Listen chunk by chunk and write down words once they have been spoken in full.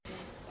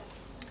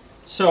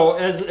So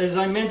as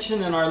I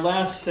mentioned in our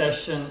last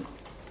session,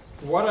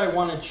 what I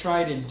want to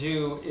try to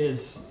do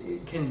is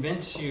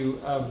convince you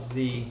of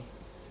the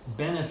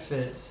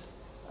benefits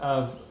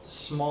of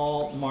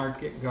small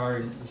market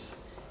gardens.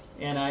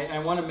 And I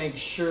want to make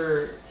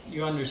sure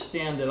you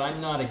understand that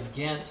I'm not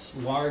against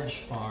large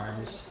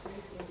farms.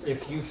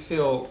 If you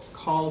feel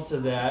called to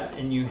that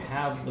and you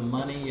have the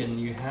money and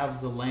you have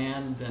the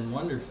land, then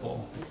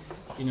wonderful.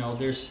 You know,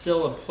 there's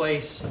still a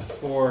place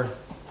for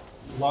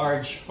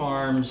large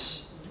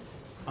farms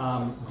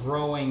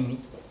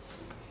growing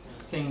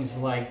things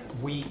like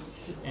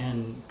wheat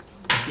and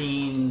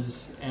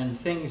beans and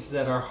things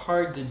that are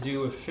hard to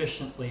do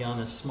efficiently on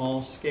a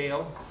small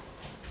scale.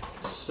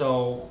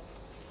 So,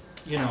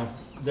 you know,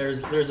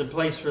 there's a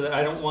place for that.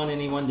 I don't want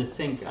anyone to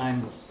think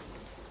I'm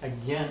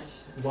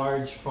against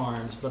large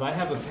farms, but I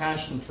have a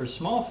passion for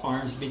small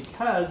farms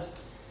because,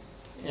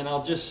 and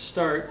I'll just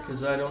start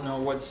because I don't know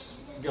what's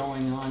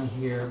going on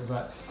here,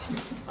 but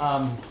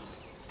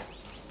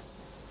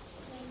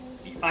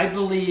I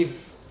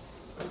believe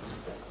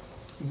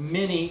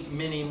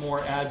many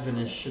more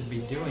Adventists should be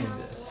doing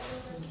this.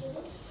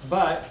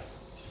 But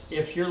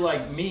if you're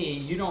like me,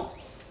 you don't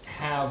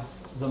have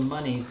the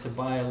money to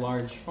buy a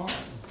large farm.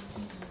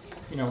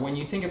 You know, when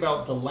you think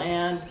about the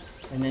land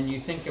and then you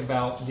think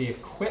about the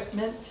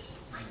equipment,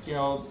 you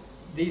know,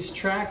 these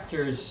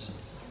tractors,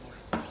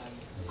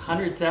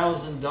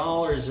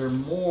 $100,000 or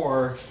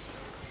more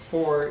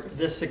for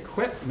this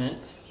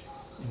equipment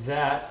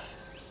that,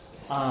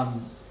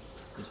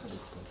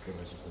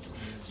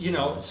 you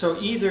know, so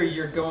either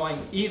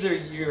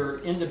you're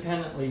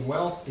independently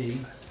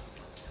wealthy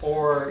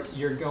or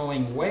you're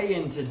going way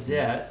into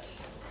debt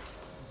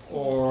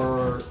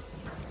or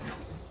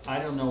I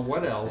don't know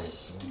what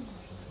else.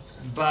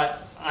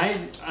 But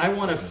I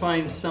want to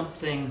find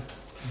something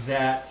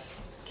that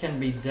can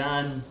be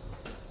done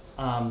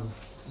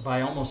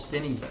by almost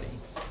anybody.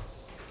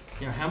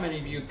 You know, how many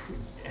of you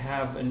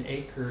have an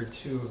acre or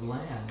two of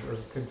land or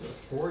could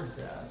afford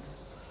that?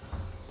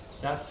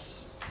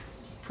 That's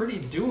pretty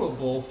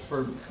doable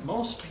for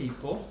most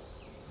people.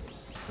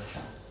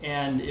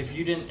 And if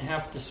you didn't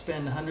have to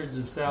spend hundreds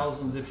of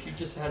thousands, if you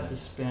just had to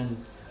spend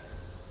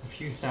a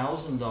few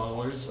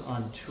 $1,000s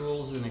on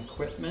tools and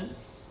equipment,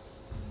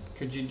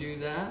 could you do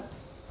that?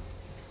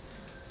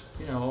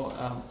 You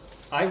know,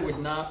 I would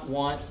not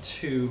want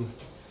to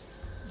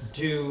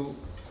do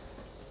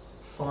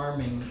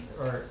farming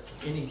or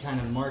any kind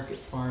of market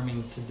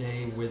farming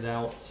today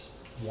without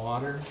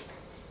water.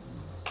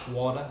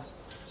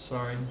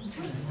 Sorry.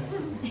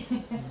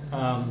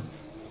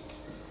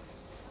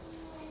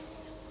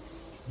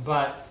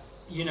 But,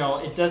 you know,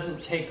 it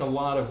doesn't take a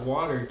lot of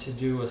water to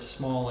do a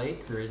small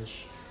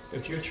acreage.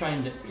 If you're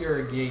trying to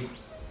irrigate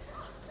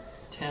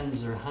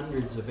tens or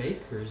hundreds of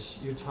acres,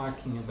 you're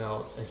talking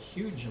about a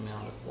huge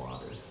amount of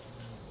water.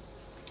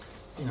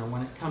 You know,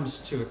 when it comes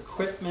to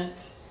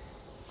equipment,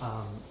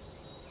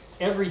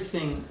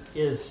 everything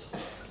is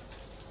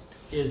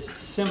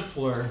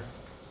simpler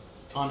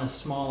on a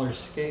smaller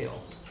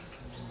scale.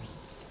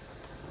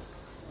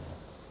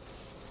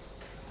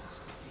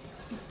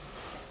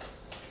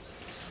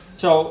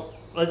 So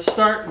let's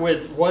start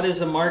with what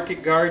is a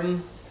market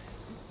garden.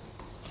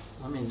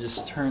 Let me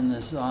just turn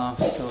this off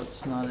so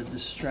it's not a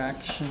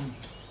distraction.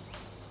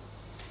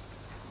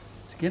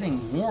 It's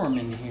getting warm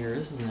in here,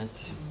 isn't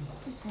it?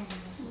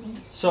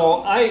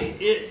 So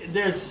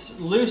there's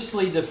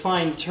loosely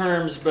defined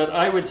terms, but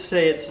I would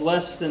say it's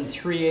less than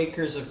 3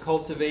 acres of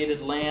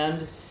cultivated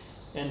land,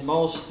 and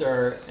most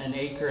are 1.5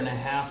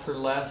 acres or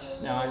less.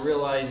 Now I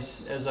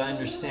realize, as I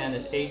understand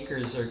it,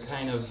 acres are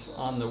kind of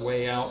on the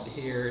way out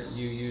here.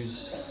 You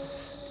use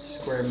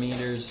square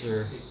meters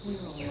or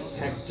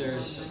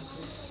hectares.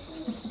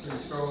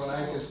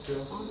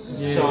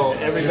 So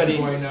everybody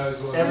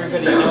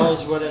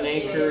knows what an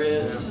acre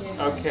is?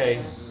 Okay,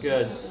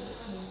 good.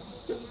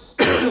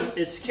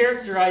 It's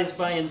characterized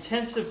by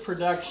intensive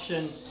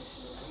production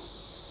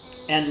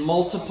and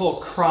multiple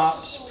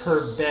crops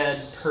per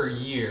bed per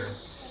year.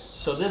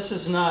 So this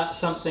is not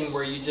something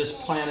where you just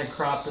plant a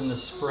crop in the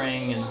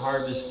spring and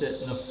harvest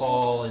it in the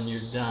fall and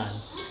you're done.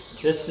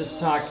 This is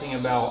talking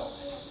about,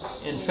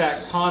 in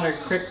fact, Connor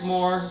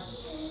Crickmore,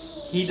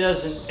 he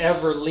doesn't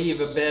ever leave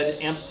a bed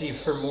empty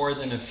for more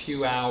than a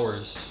few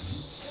hours.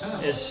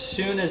 As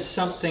soon as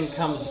something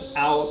comes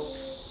out,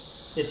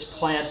 it's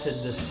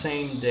planted the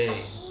same day.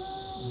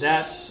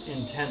 That's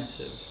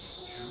intensive.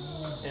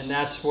 And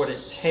that's what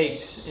it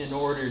takes in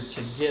order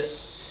to get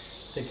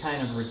the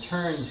kind of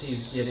returns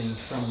he's getting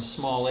from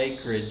small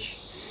acreage.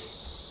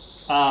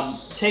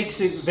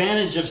 Takes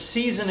advantage of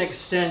season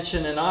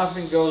extension and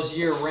often goes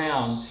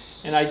year-round.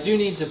 And I do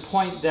need to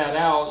point that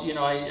out. You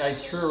know, I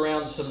threw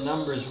around some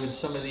numbers with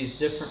some of these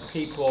different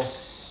people.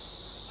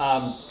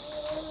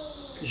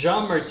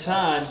 Jean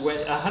Martin,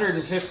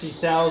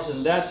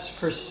 150,000, that's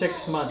for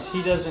 6 months.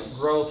 He doesn't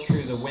grow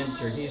through the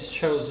winter. He's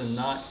chosen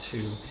not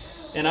to.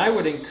 And I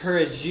would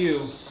encourage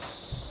you,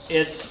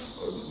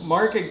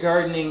 market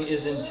gardening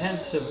is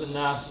intensive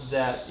enough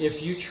that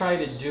if you try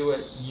to do it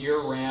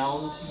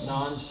year-round,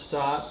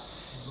 non-stop,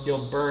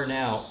 you'll burn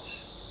out.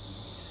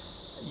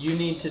 you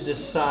need to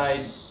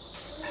decide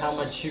how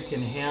much you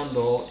can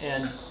handle.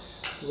 And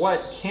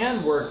what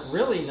can work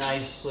really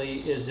nicely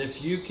is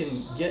if you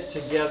can get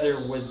together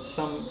with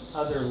some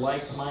other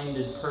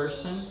like-minded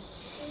person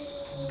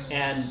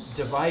and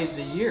divide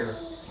the year.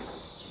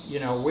 You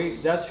know,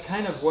 that's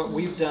kind of what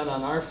we've done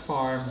on our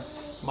farm.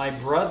 My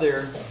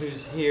brother,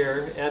 who's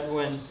here,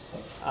 Edwin,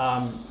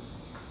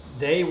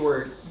 they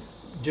were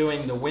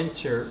doing the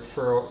winter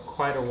for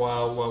quite a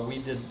while we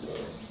did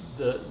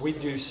we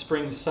do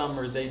spring,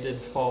 summer, they did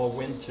fall,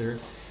 winter.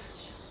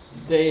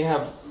 They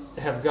have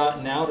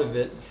gotten out of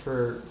it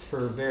for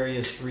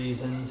various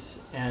reasons,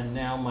 and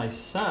now my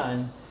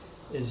son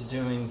is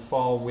doing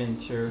fall,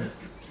 winter,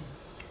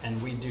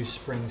 and we do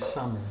spring,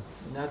 summer.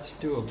 And that's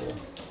doable.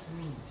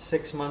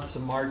 6 months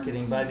of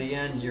marketing, by the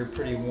end you're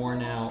pretty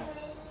worn out.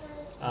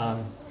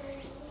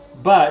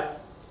 But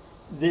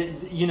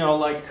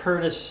like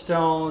Curtis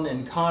Stone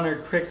and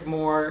Connor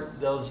Crickmore,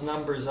 those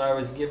numbers I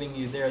was giving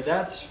you there,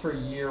 that's for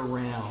year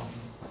round.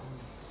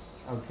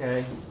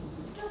 Okay?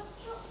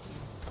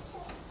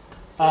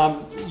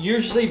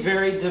 Usually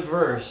very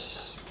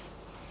diverse.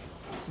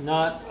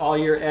 Not all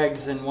your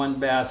eggs in one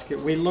basket.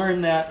 We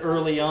learned that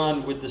early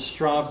on with the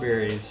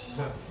strawberries.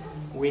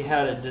 We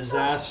had a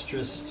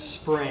disastrous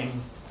spring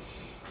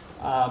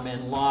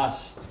and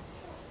lost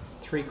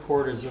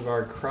 3/4 of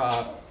our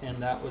crop, and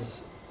that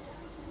was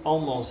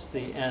almost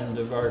the end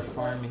of our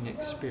farming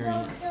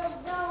experience.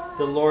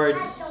 The Lord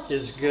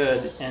is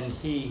good, and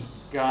He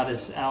got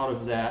us out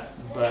of that,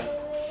 but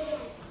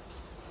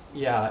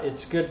yeah,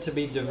 it's good to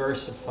be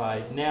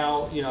diversified.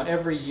 Now,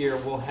 every year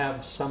we'll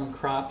have some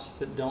crops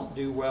that don't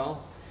do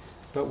well,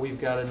 but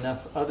we've got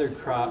enough other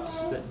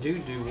crops that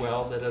do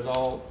well that it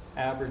all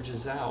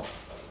averages out.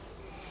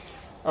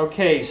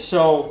 Okay,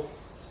 so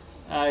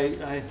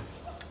I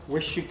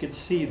wish you could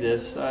see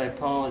this. I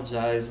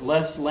apologize.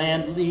 Less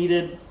land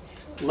needed,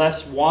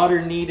 less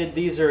water needed.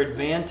 These are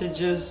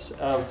advantages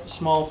of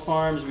small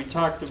farms. We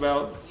talked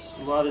about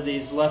a lot of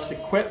these. Less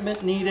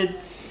equipment needed,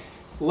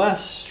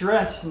 less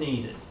stress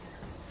needed.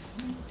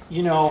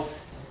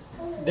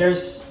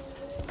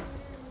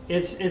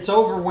 It's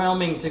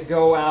overwhelming to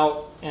go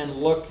out and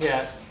look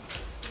at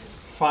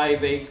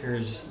 5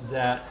 acres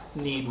that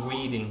need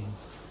weeding.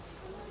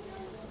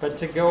 But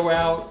to go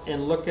out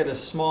and look at a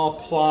small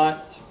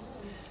plot,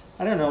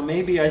 I don't know,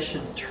 maybe I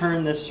should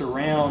turn this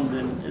around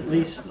and at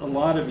least a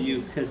lot of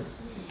you could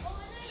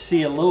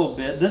see a little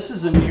bit. This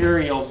is an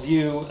aerial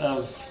view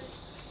of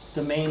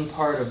the main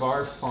part of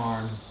our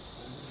farm.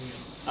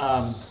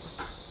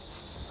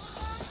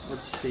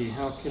 Let's see,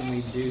 how can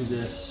we do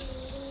this?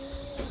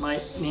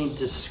 Might need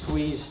to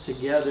squeeze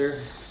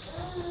together,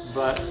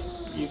 but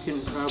you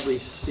can probably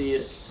see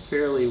it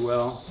fairly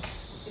well.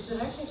 Is it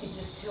okay if you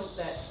just tilt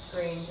that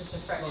screen just a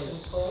fraction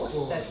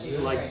forward? That's it.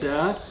 Like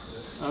that?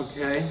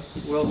 Okay,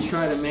 we'll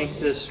try to make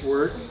this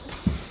work.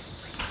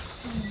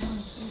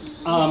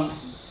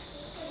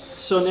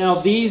 So now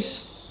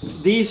these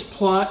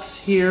plots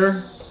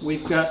here,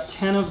 we've got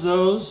 10 of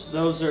those.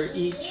 Those are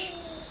each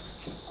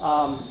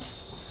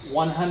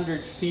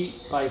 100 feet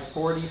by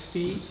 40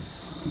 feet.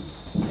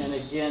 And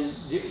again,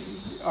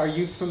 are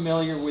you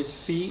familiar with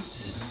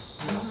feet?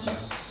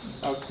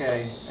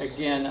 Okay,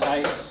 again,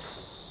 I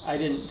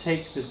didn't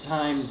take the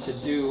time to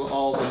do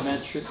all the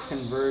metric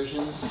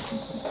conversions.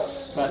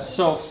 But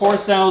so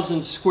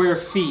 4,000 square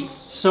feet.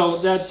 So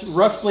that's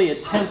roughly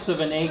 1/10 of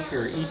an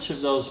acre, each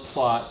of those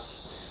plots.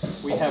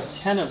 We have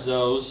 10 of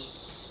those.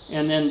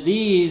 And then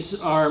these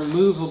are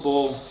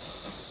movable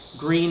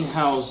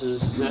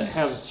greenhouses that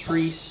have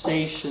 3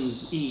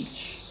 stations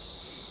each.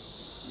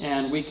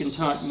 And we can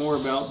talk more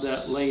about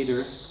that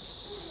later.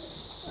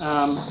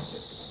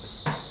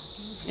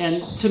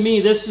 And to me,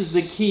 this is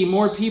the key.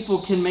 More people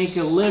can make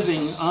a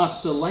living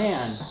off the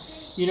land.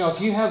 If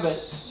you have a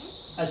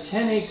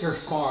 10-acre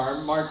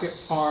farm, market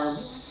farm,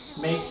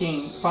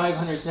 making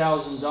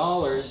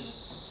 $500,000,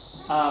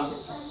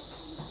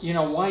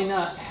 why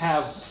not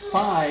have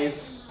 5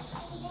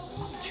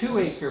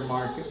 2-acre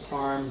market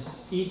farms,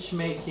 each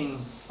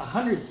making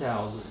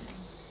 $100,000?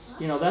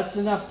 That's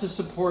enough to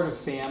support a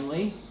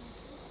family,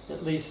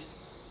 at least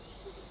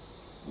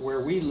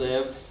where we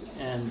live.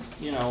 And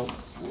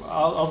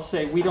I'll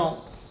say we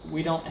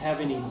don't have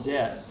any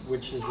debt,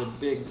 which is a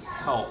big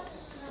help.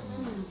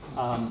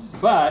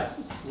 But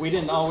we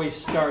didn't always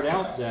start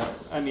out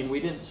we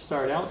didn't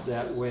start out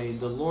that way.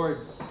 The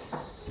Lord,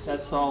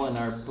 that's all in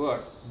our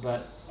book,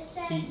 but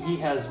He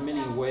has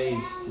many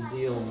ways to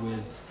deal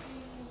with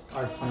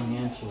our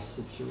financial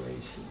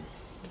situations,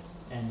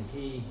 and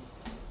He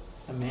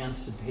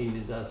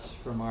emancipated us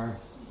from our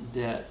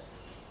debt.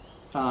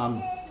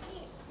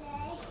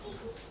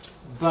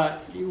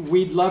 But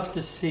we'd love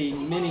to see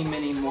many,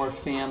 many more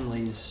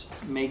families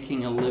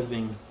making a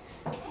living.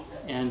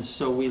 And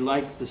so we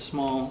like the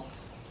small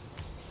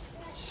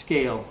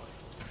scale.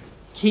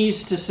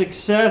 Keys to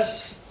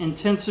success: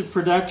 intensive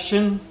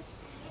production,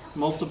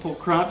 multiple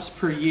crops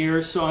per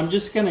year. So I'm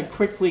just going to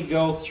quickly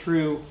go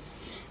through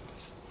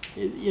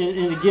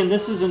and again,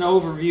 this is an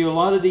overview. A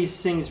lot of these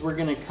things we're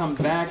going to come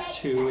back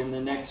to in the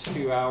next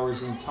few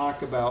hours and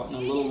talk about in a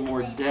little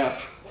more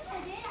depth.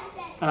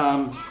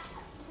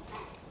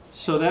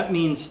 So that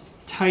means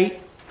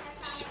tight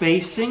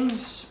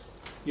spacings,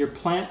 your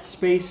plant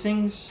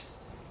spacings,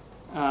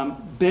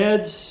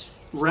 beds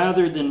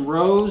rather than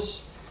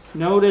rows.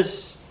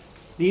 Notice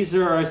these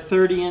are our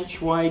 30-inch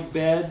wide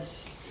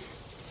beds,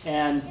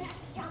 and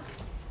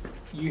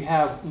you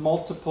have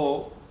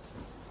multiple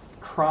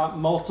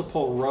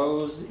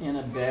rows in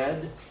a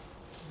bed,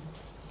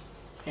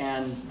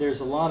 and there's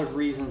a lot of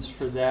reasons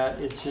for that.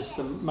 It's just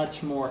a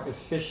much more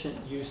efficient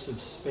use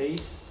of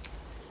space,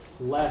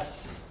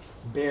 less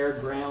bare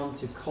ground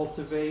to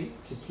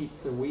cultivate to keep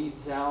the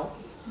weeds out,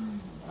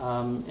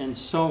 and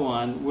so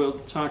on. We'll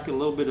talk a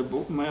little bit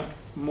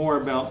more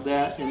about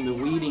that in the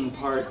weeding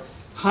part.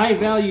 High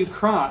value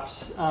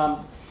crops.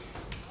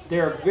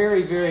 There are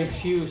very, very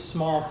few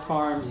small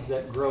farms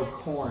that grow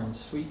corn,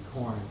 sweet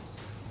corn.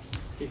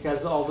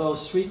 Because although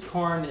sweet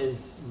corn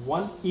is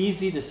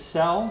easy to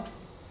sell,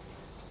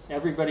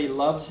 everybody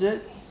loves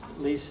it,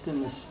 at least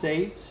in the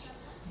States,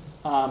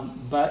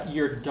 but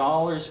your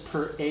dollars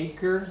per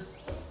acre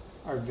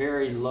are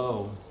very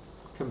low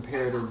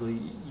comparatively.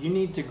 You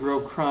need to grow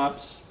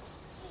crops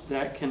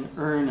that can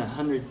earn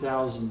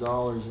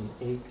 $100,000 an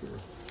acre.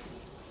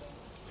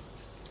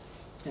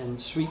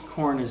 And sweet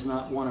corn is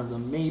not one of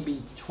them.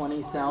 Maybe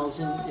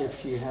 20,000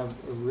 if you have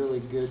a really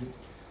good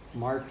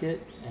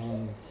market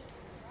and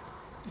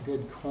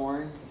good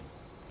corn,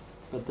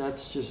 but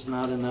that's just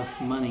not enough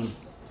money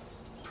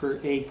per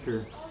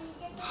acre.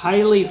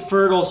 Highly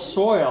fertile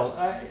soil.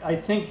 I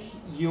think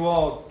you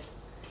all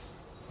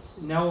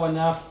know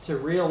enough to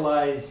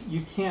realize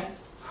you can't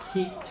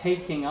keep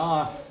taking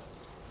off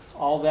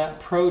all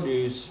that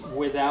produce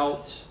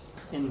without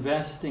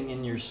investing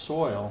in your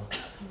soil,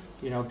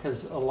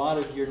 because a lot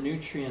of your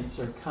nutrients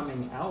are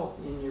coming out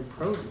in your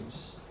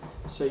produce.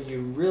 So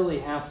you really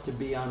have to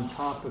be on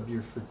top of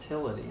your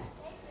fertility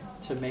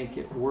to make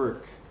it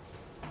work.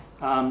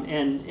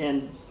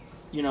 And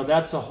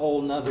that's a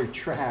whole nother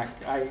track.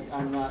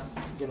 I'm not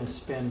going to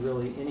spend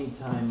really any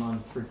time on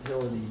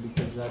fertility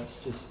because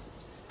that's just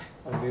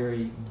a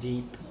very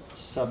deep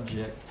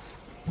subject.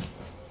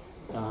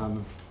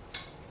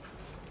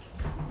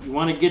 You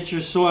want to get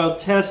your soil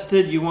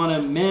tested. You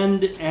want to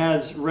mend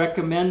as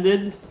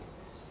recommended.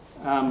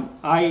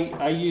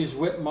 I use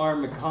Whitmar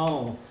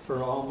McConnell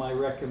for all my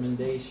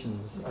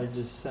recommendations. I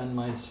just send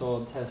my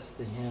soil test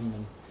to him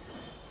and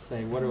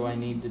say, what do I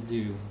need to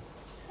do?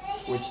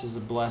 Which is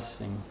a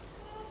blessing.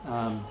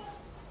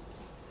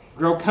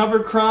 Grow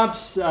cover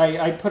crops.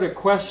 I put a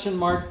question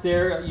mark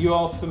there. You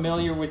all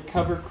familiar with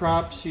cover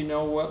crops? You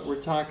know what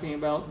we're talking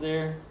about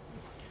there?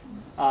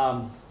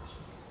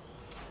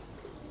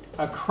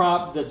 A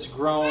crop that's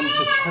grown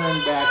to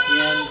turn back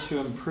in to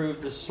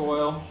improve the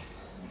soil.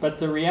 But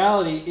the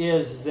reality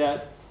is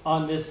that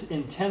on this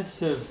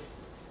intensive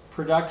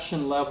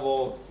production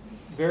level,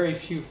 very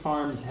few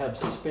farms have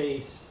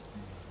space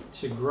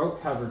to grow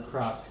cover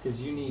crops because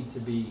you need to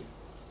be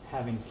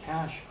having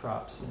cash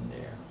crops in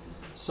there.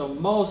 So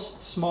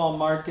most small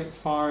market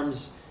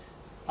farms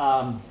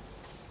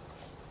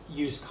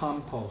use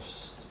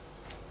compost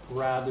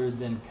rather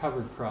than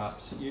cover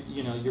crops.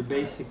 You're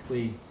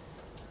basically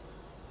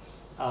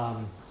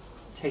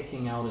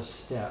taking out a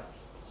step.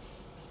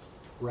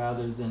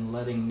 Rather than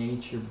letting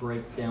nature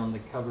break down the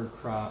cover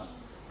crop,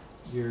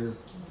 you're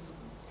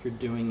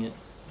doing it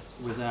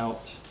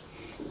without.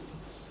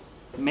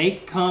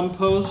 Make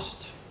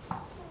compost.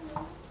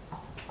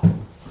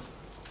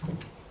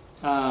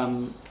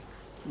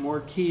 More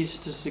keys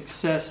to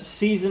success.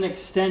 Season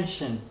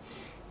extension.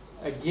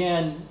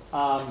 Again,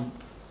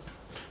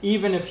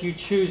 even if you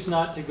choose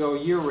not to go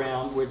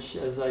year-round, which,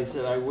 as I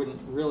said, I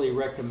wouldn't really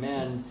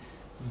recommend,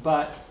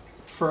 but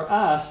for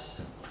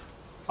us,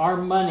 our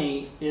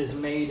money is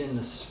made in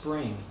the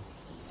spring.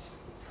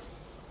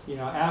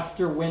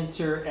 After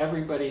winter,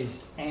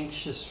 everybody's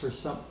anxious for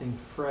something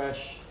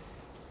fresh.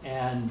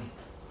 And,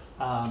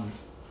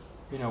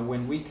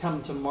 when we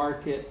come to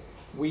market,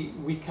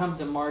 we come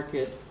to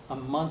market a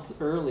month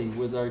early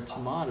with our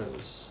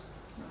tomatoes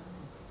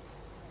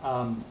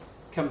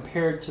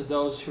compared to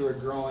those who are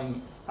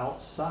growing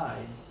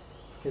outside,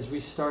 because we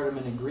start them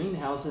in a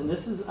greenhouse. And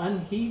this is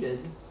unheated,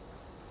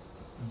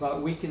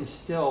 but we can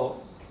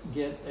still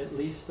get at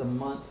least a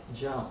month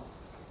jump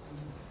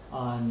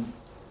on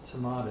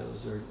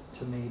tomatoes or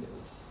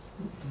tomatoes.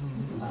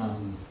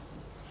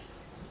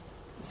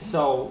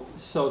 So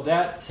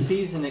that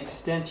season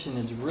extension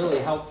is really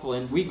helpful,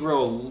 and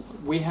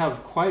we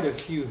have quite a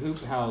few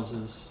hoop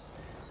houses.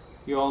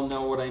 You all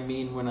know what I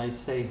mean when I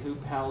say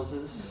hoop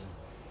houses?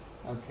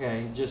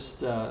 Okay,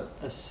 just a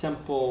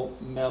simple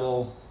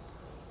metal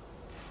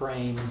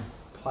frame,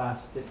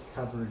 plastic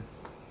covered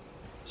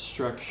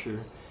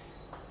structure.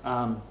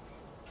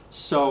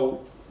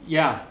 So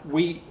yeah,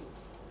 we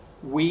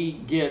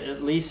get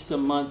at least a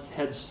month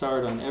head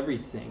start on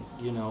everything,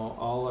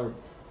 all our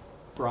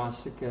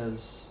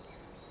brassicas,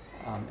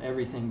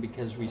 everything,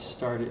 because we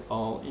start it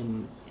all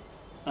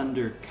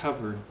under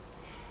cover.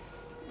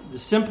 The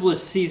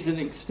simplest season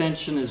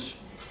extension is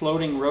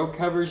floating row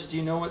covers. Do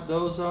you know what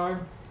those are?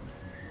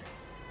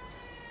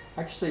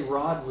 Actually,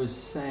 Rod was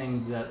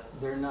saying that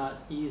they're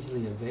not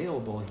easily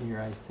available here,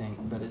 I think,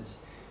 but it's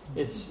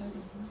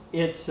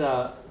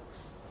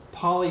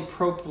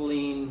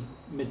polypropylene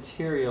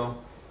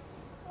material.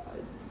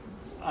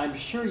 I'm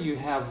sure you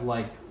have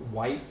like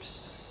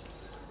wipes,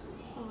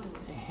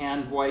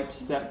 hand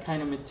wipes, that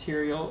kind of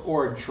material,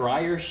 or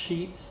dryer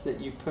sheets that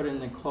you put in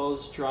the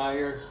clothes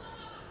dryer.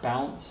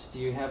 Bounce, do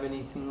you have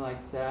anything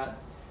like that?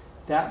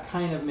 That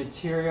kind of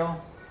material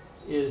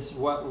is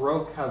what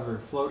row cover,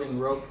 floating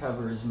row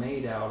cover is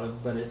made out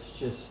of, but it's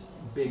just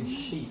big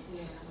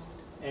sheets.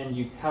 And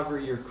you cover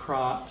your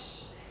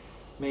crops.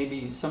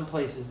 Maybe some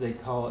places they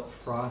call it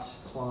frost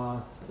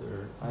cloth,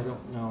 or I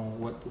don't know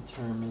what the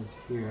term is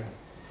here.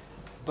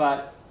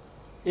 But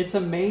it's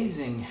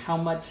amazing how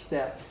much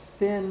that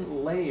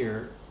thin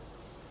layer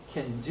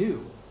can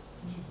do.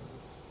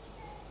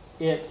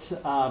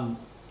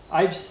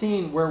 I've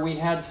seen where we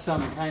had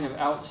some kind of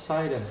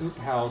outside a hoop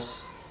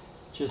house,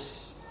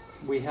 just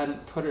we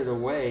hadn't put it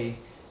away,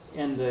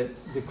 and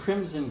the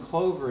crimson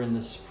clover in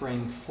the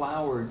spring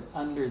flowered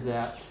under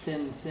that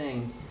thin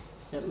thing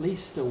at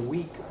least a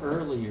week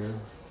earlier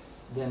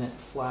than it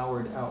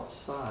flowered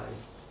outside.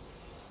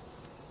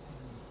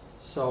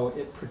 So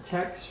it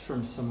protects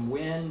from some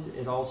wind.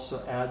 It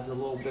also adds a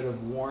little bit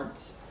of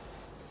warmth.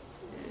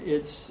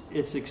 It's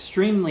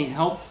extremely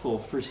helpful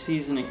for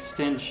season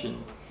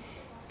extension.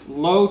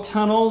 Low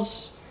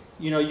tunnels,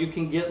 you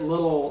can get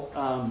little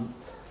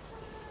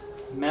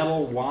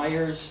metal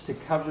wires to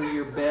cover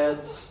your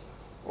beds,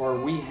 or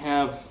we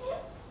have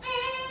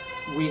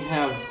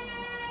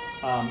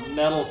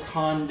metal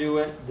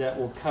conduit that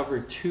will cover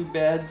 2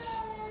 beds.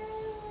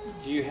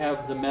 Do you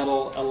have the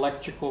metal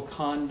electrical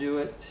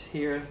conduit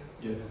here?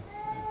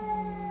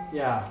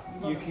 Yeah.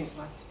 You can.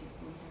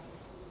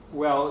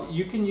 Well,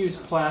 you can use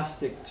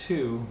plastic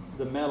too.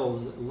 The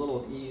metal's a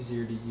little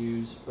easier to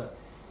use, but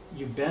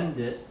you bend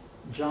it.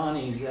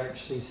 Johnny's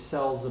actually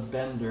sells a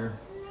bender.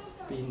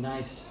 Be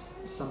nice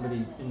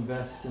somebody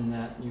invest in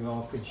that and you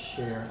all could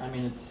share. I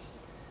mean, it's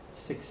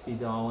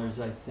 $60,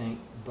 I think,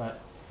 but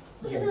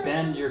you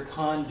bend your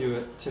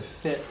conduit to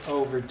fit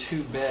over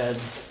 2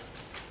 beds,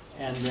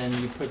 and then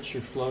you put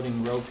your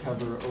floating row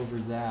cover over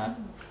that.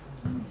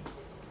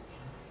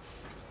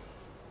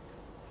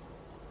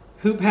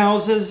 Hoop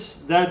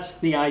houses, that's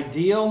the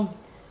ideal.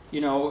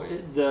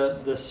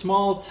 The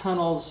small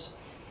tunnels,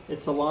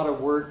 it's a lot of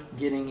work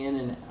getting in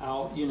and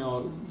out.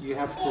 You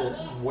have to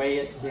weigh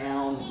it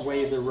down,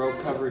 weigh the row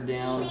cover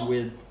down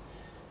with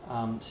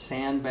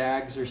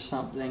sandbags or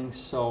something.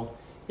 So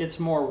it's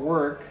more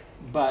work,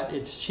 but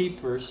it's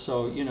cheaper.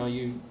 So,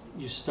 you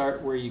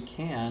start where you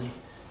can.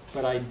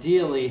 But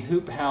ideally,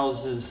 hoop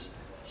houses,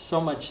 so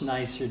much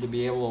nicer to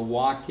be able to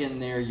walk in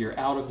there. You're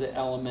out of the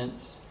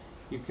elements.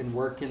 You can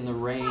work in the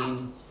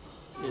rain.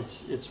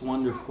 It's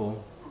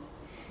wonderful.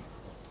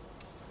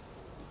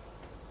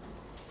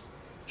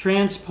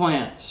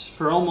 Transplants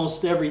for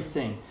almost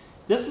everything.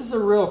 This is a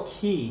real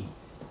key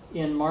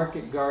in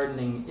market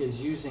gardening, is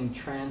using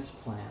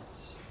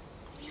transplants,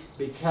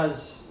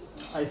 because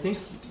I think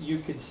you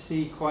could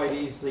see quite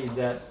easily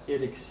that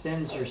it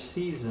extends your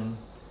season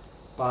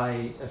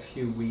by a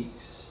few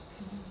weeks,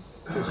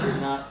 because you're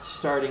not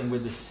starting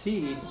with a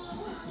seed,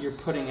 you're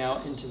putting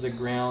out into the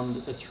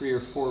ground a 3 or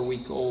 4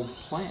 week old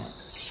plant.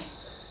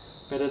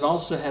 But it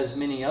also has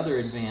many other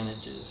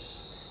advantages.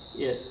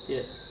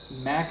 It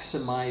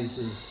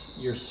maximizes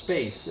your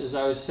space. As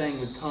I was saying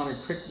with Connor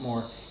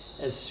Crickmore,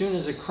 as soon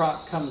as a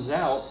crop comes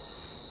out,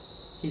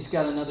 he's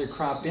got another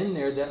crop in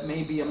there that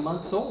may be a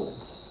month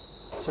old.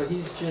 So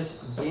he's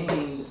just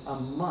gained a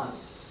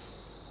month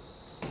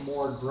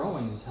more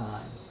growing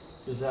time.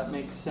 Does that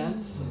make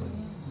sense?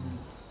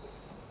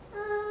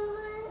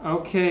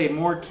 Okay,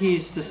 more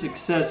keys to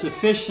success.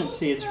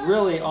 Efficiency. It's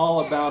really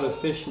all about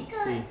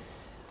efficiency.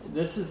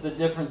 This is the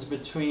difference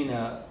between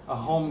a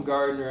home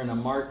gardener and a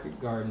market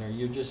gardener.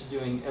 You're just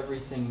doing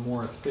everything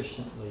more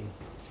efficiently.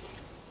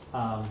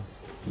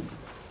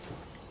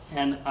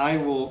 And I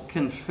will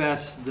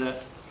confess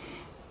that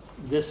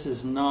this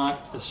is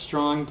not a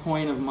strong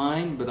point of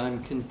mine, but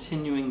I'm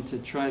continuing to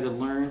try to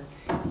learn.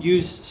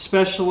 Use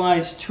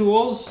specialized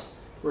tools.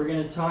 We're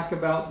going to talk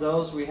about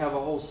those. We have a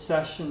whole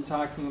session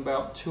talking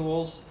about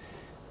tools.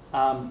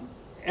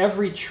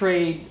 Every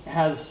trade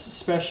has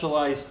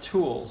specialized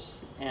tools.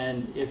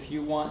 And if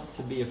you want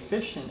to be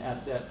efficient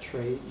at that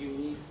trade, you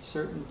need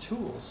certain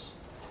tools.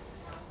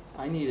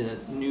 I need a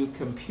new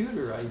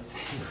computer, I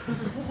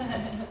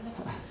think.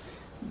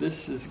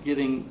 This is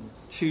getting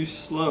too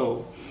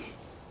slow.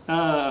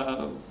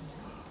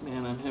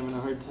 Man, I'm having a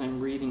hard time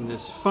reading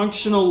this.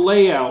 Functional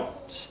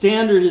layout,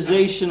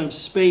 standardization of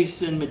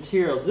space and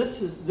materials.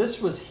 This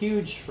was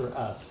huge for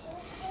us.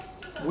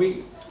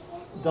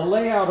 The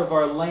layout of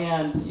our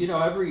land,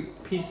 every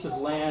piece of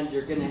land,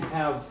 you're going to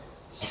have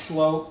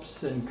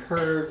slopes and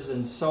curves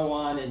and so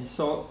on, and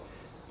so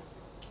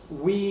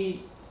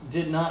we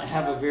did not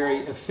have a very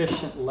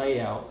efficient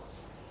layout.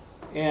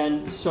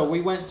 And so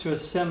we went to a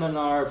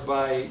seminar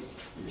by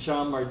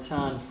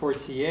Jean-Martin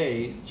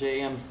Fortier,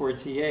 J.M.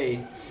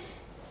 Fortier.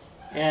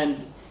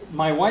 And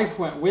my wife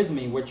went with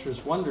me, which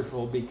was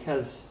wonderful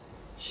because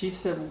she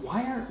said,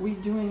 why aren't we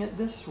doing it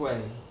this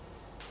way?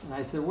 And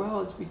I said,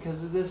 well, it's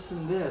because of this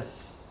and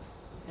this.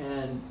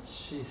 And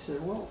she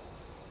said, well,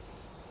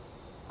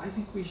 I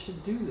think we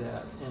should do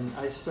that. And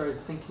I started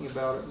thinking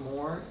about it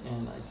more,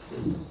 and I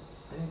said,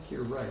 I think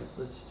you're right,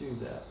 let's do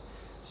that.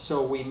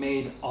 So we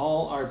made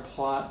all our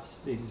plots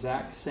the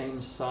exact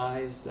same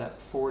size, that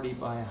 40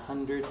 by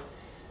 100.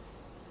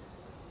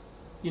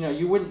 You know,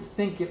 you wouldn't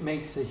think it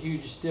makes a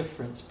huge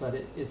difference, but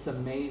it's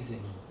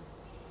amazing.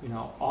 You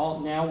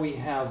know, now we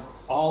have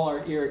all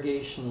our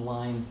irrigation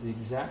lines the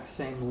exact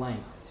same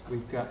length.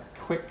 We've got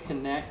quick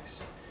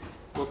connects.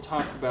 We'll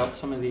talk about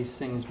some of these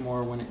things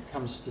more when it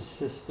comes to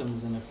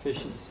systems and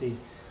efficiency.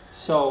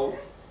 So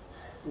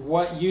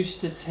what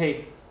used to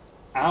take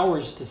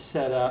hours to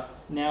set up,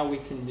 now we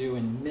can do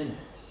in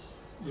minutes,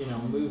 you know,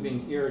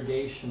 moving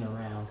irrigation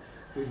around.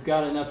 We've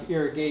got enough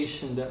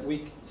irrigation that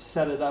we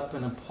set it up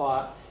in a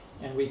plot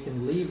and we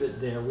can leave it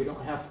there. We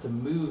don't have to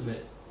move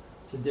it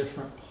to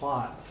different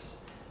plots.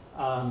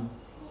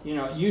 You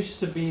know, it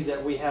used to be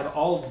that we had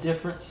all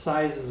different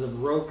sizes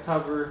of row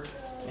cover,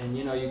 and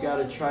you know, you got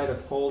to try to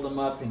fold them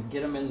up and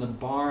get them in the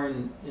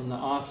barn in the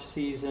off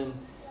season.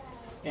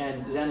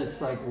 And then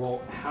it's like,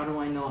 well, how do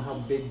I know how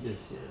big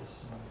this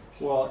is?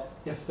 Well,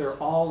 if they're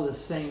all the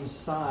same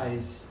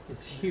size,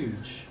 it's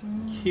huge,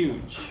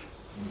 huge.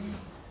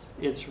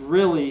 It's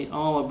really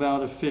all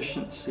about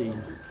efficiency.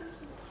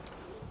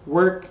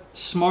 Work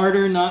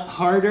smarter, not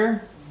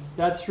harder.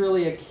 That's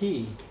really a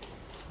key.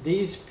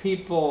 These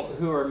people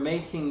who are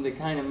making the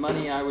kind of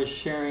money I was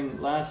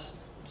sharing last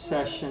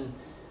session,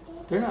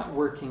 they're not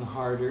working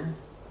harder.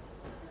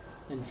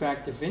 In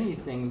fact, if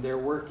anything, they're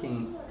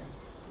working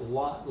a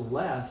lot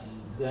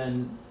less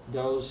than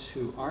those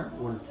who aren't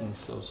working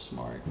so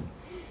smart.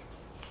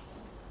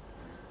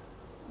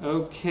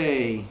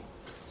 Okay.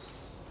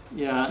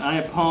 Yeah, I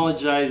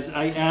apologize.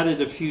 I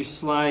added a few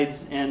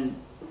slides, and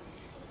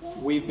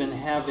we've been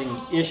having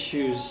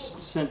issues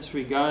since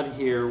we got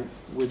here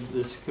with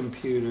this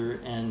computer,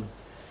 and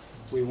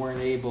we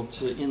weren't able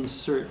to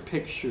insert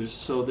pictures.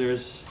 So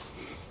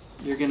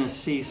you're going to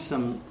see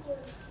some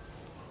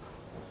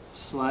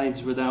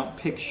slides without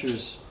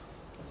pictures.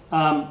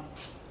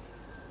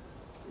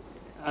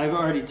 I've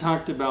already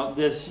talked about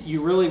this.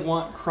 You really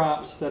want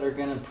crops that are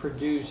going to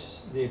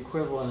produce the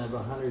equivalent of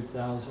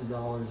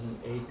 $100,000 an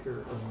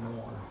acre or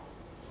more.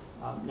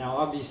 Now,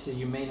 obviously,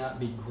 you may not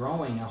be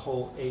growing a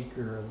whole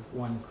acre of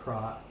one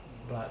crop,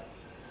 but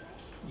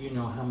you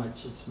know how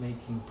much it's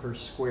making per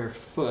square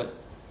foot.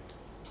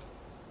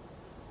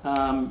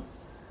 Oh,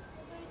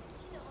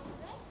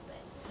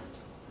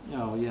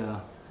 yeah,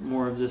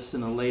 more of this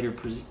in a later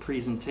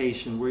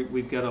presentation.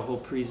 We've got a whole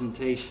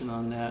presentation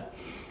on that.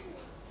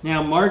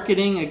 Now,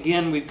 marketing,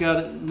 again, we've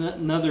got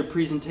another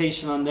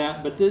presentation on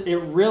that, but it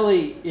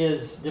really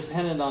is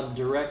dependent on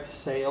direct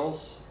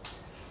sales.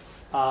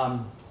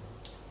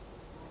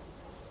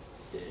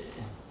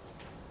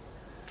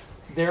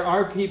 There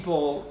are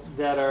people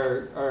that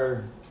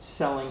are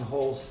selling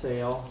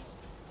wholesale,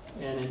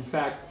 and in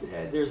fact,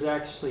 there's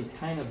actually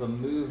kind of a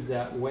move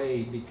that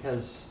way,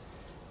 because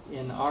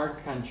in our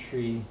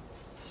country,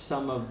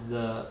 some of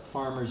the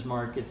farmers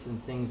markets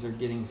and things are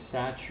getting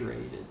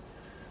saturated.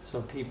 So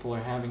people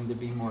are having to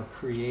be more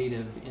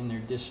creative in their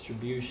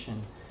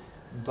distribution.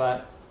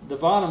 But the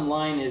bottom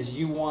line is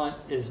you want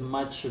as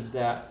much of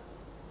that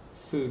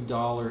food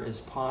dollar as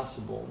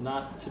possible.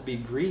 Not to be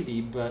greedy,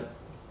 but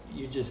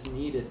you just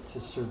need it to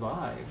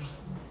survive.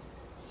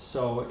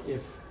 So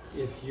if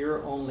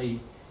you're only,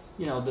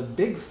 you know, the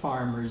big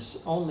farmers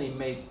only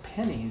make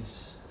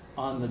pennies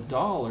on the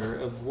dollar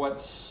of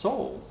what's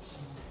sold.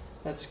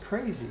 That's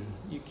crazy.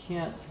 You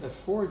can't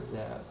afford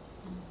that.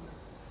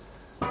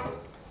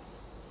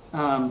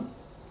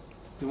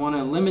 We want to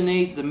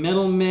eliminate the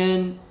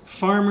middlemen.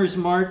 Farmers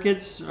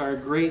markets are a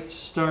great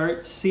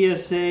start.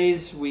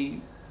 CSAs,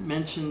 we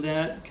mentioned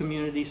that,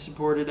 community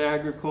supported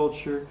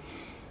agriculture.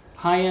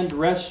 High-end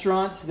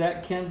restaurants,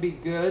 that can be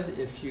good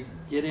if you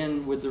get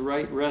in with the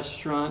right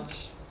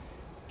restaurants.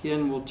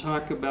 Again, we'll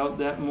talk about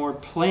that more.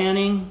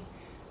 Planning,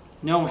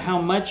 know how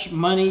much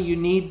money you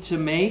need to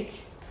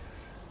make.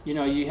 You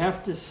know, you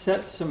have to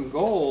set some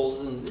goals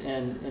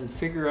and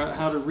figure out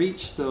how to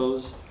reach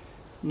those.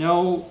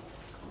 Know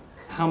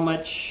how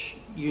much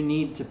you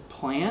need to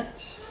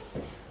plant.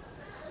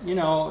 You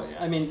know,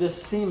 I mean,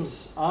 this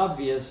seems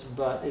obvious,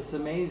 but it's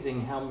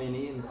amazing how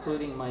many,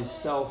 including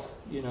myself,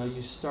 you know,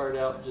 you start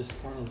out just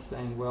kind of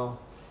saying, well,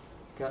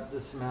 got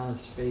this amount of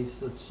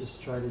space, let's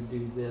just try to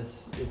do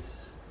this.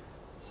 It's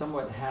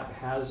somewhat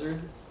haphazard,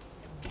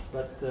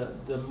 but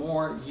the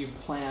more you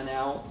plan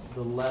out,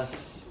 the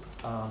less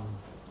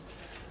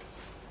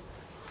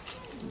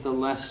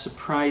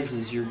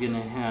surprises you're going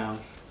to have.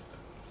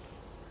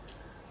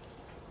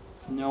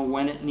 Know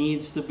when it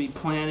needs to be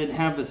planted.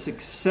 Have a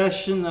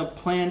succession of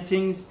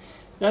plantings.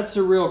 That's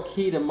a real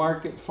key to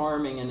market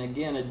farming, and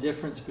again, a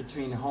difference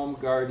between home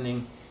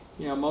gardening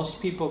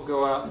most people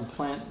go out and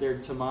plant their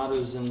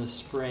tomatoes in the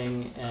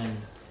spring,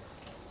 and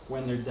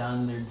when they're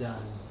done, they're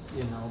done.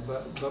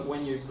 But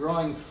when you're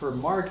growing for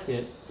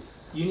market,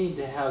 you need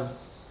to have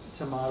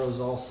tomatoes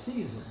all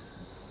season.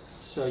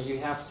 So you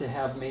have to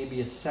have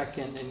maybe a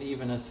second and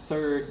even a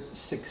third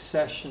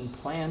succession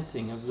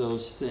planting of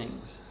those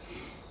things.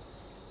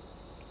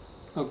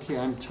 Okay,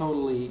 I'm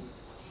totally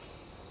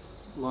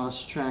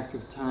lost track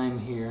of time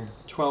here.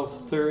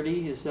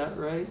 12:30, is that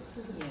right?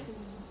 Yes.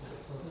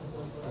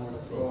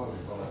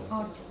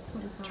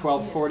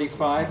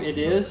 12:45, it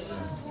is?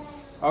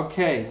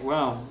 Okay,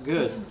 well,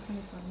 good.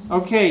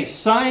 Okay,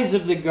 size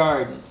of the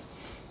garden.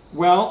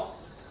 Well,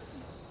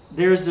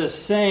 there's a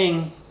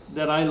saying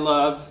that I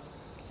love: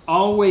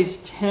 always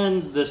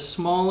tend the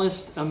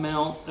smallest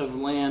amount of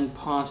land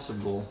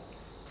possible,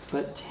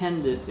 but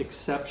tend it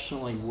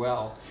exceptionally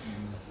well.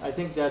 I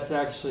think that's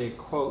actually a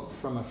quote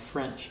from a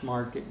French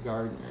market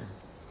gardener.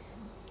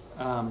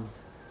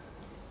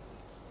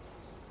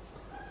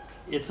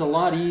 It's a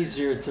lot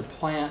easier to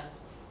plant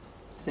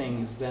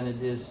things than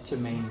it is to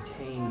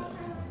maintain them.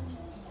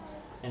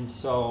 And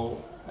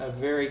so a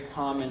very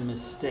common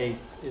mistake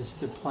is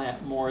to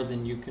plant more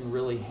than you can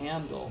really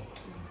handle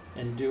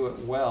and do it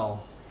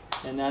well.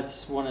 And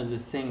that's one of the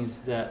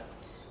things that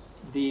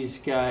these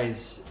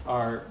guys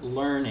are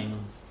learning.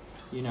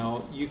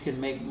 You can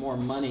make more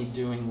money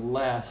doing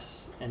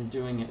less and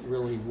doing it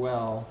really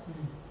well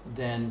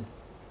than,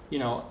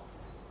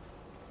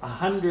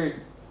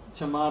 100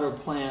 tomato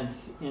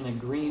plants in a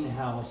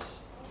greenhouse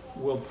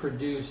will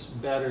produce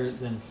better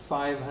than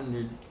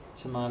 500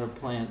 tomato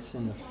plants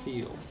in the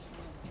field.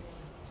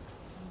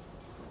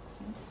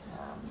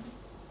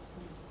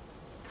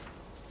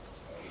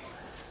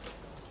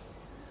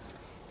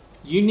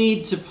 You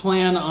need to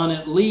plan on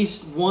at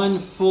least one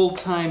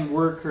full-time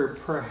worker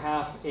per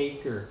half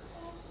acre.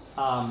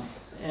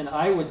 And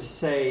I would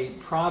say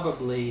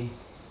probably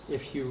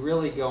if you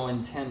really go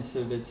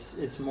intensive,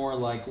 it's more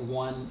like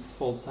one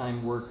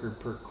full-time worker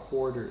per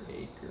quarter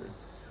acre.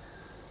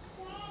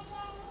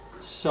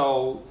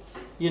 So,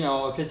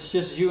 if it's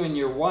just you and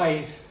your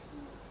wife,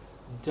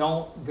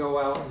 don't go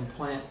out and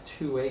plant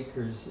 2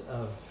 acres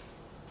of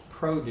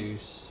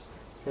produce.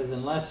 Because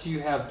unless you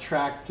have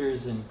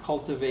tractors and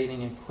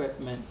cultivating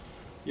equipment,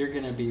 you're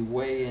going to be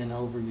way in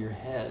over your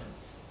head.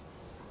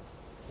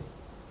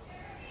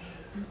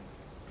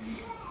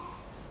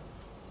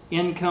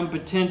 Income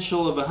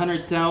potential of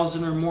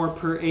 100,000 or more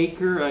per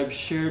acre. I've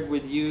shared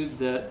with you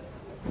that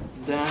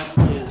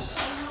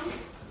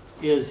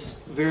is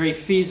very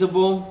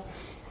feasible.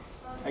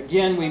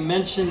 Again, we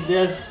mentioned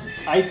this.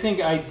 I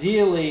think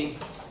ideally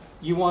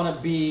you want to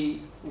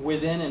be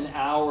within an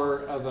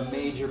hour of a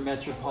major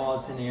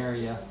metropolitan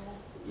area.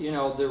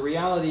 The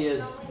reality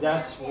is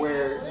that's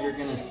where you're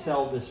going to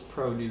sell this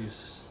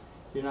produce.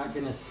 You're not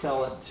going to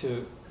sell it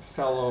to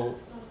fellow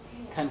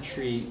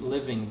country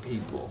living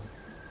people.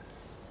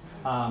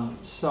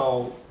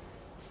 So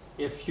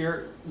if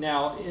you're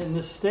now in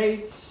the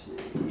States,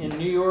 in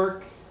New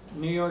York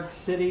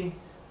City,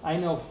 I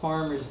know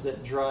farmers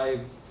that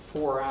drive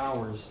 4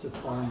 hours to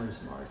farmers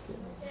market.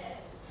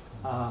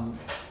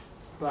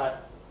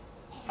 But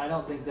I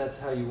don't think that's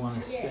how you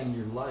want to spend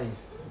your life,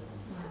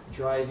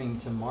 driving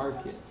to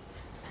market.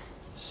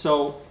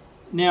 So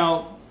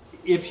now,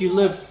 if you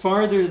live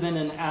farther than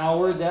an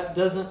hour, that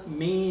doesn't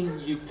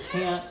mean you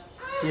can't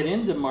get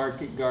into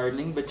market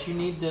gardening, but you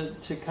need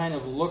to kind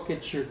of look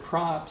at your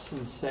crops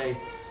and say,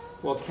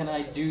 well, can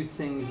I do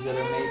things that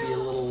are maybe a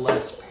little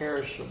less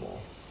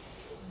perishable,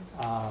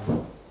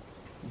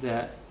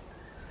 that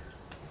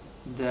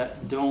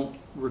don't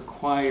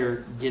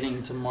require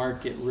getting to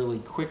market really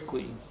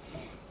quickly.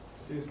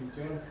 Excuse me,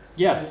 John?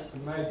 Yes. A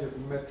major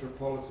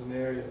metropolitan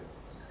area,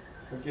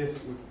 I guess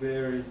it would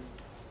vary.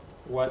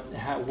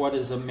 What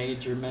is a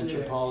major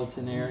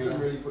metropolitan area? You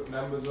couldn't really put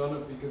numbers on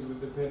it because it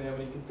would depend how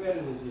many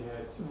competitors you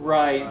had. So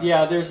right,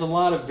 yeah, there's a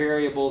lot of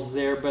variables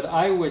there, but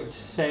I would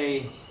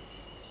say,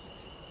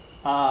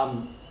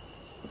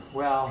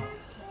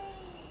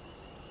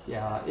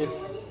 if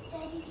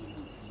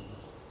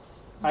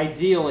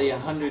ideally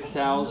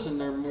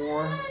 100,000 or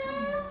more,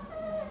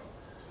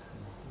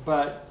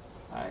 but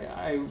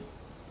I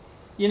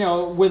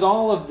with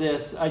all of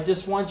this, I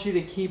just want you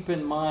to keep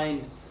in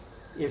mind,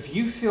 if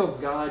you feel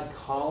God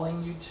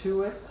calling you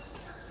to it,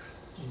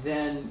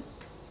 then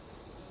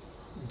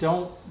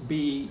don't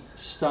be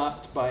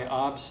stopped by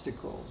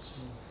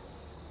obstacles.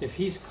 If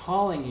He's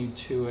calling you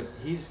to it,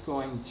 He's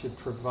going to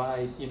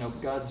provide,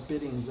 God's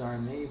biddings are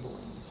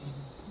enablings.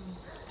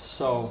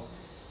 So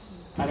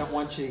I don't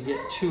want you to get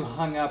too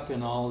hung up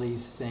in all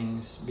these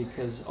things,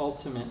 because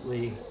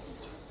ultimately,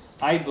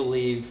 I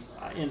believe,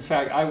 in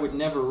fact, I would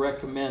never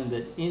recommend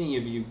that any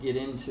of you get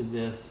into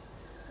this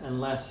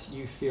unless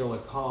you feel a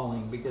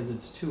calling, because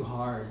it's too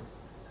hard.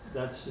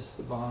 That's just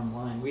the bottom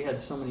line. We had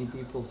so many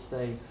people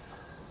say,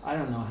 I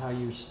don't know how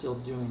you're still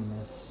doing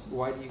this.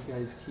 Why do you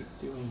guys keep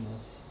doing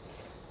this?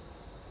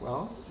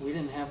 Well, we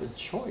didn't have a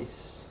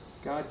choice.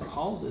 God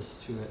called us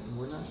to it, and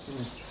we're not going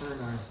to turn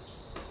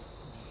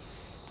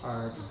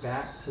our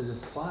back to the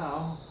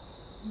plow.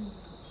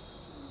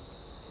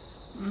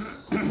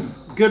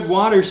 Good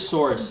water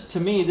source. To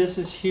me, this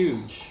is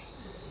huge.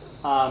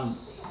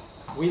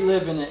 We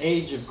live in an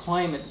age of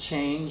climate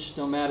change,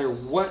 no matter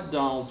what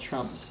Donald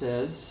Trump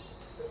says.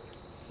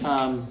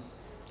 I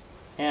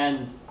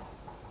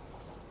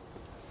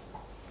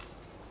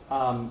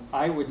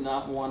would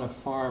not want to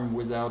farm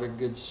without a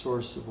good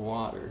source of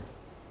water.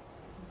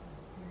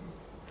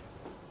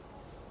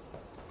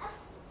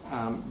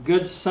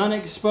 Good sun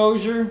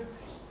exposure.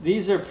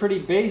 These are pretty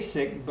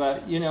basic,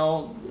 but a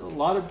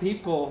lot of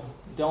people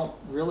don't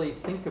really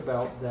think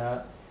about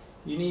that.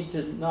 You need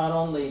to not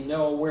only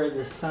know where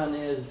the sun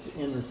is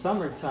in the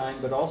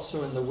summertime, but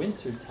also in the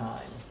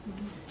wintertime.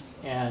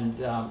 And,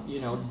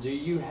 do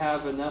you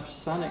have enough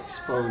sun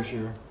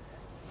exposure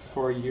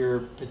for your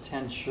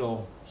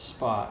potential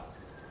spot?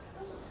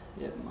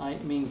 It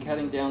might mean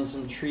cutting down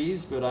some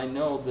trees, but I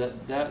know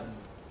that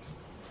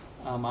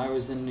I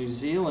was in New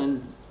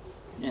Zealand,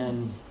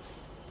 and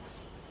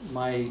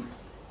my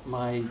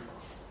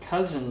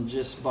cousin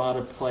just bought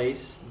a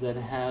place that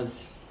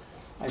has,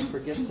 I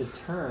forget the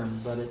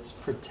term, but it's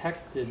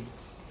protected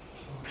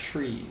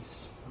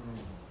trees.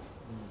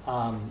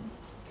 I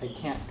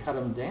can't cut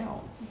them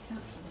down.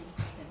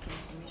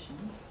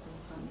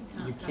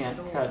 You can't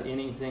cut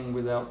anything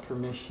without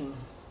permission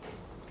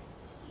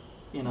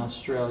in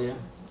Australia.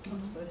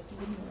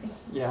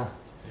 Yeah.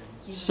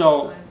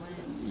 So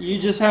you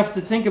just have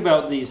to think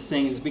about these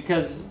things,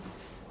 because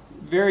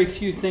very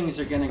few things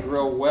are going to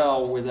grow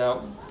well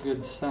without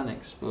good sun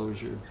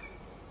exposure.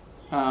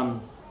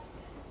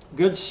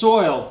 Good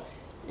soil.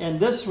 And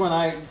this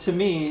one, to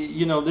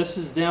me, this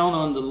is down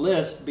on the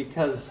list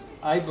because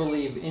I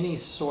believe any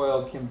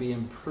soil can be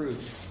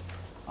improved.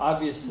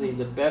 Obviously,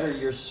 the better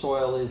your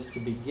soil is to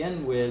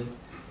begin with,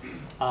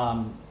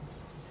 the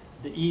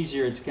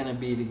easier it's going to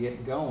be to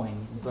get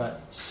going.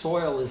 But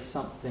soil is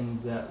something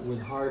that, with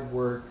hard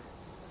work,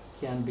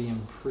 can be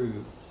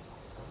improved.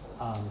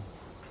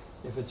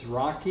 If it's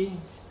rocky,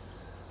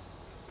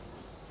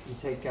 you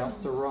take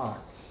out the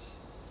rocks.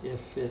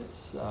 If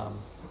it's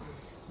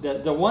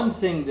the one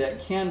thing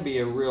that can be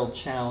a real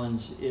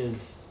challenge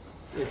is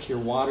if your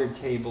water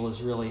table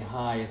is really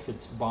high, if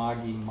it's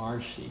boggy,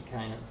 marshy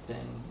kind of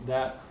thing.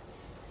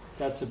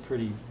 That's a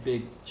pretty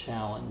big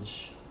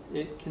challenge.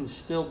 It can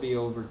still be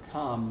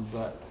overcome,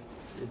 but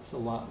it's a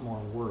lot more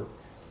work.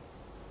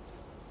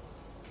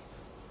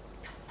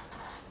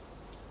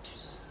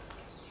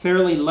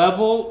 Fairly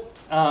level.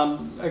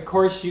 Of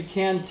course, you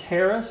can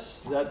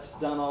terrace. That's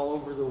done all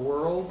over the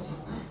world.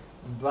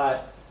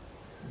 But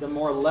the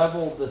more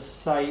level the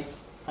site,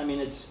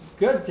 it's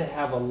good to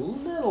have a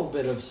little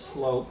bit of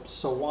slope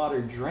so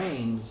water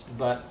drains.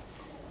 But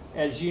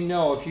as you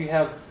know, if you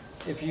have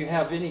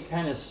any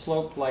kind of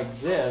slope like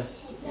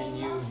this and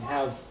you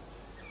have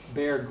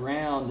bare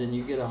ground and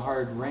you get a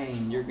hard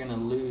rain, you're going to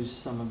lose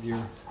some of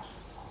your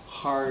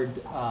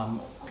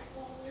hard-won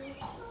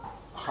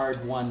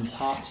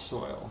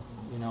topsoil.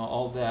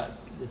 All that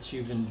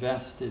you've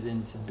invested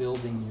into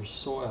building your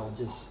soil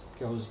just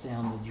goes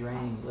down the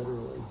drain,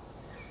 literally.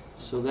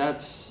 So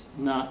that's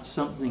not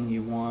something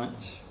you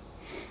want.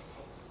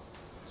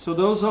 So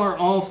those are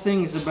all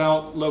things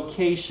about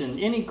location.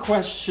 Any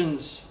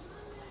questions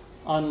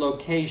on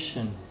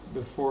location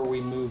before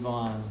we move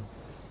on?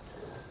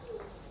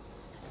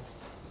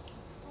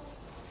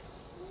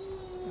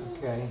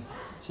 Okay,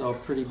 it's all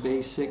pretty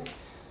basic.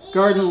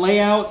 Garden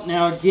layout.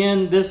 Now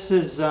again, this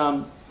is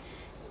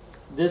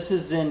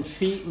in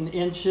feet and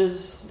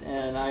inches,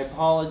 and I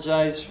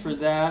apologize for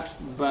that,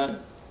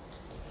 but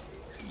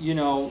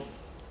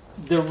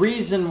the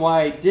reason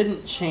why I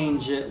didn't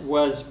change it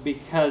was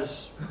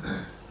because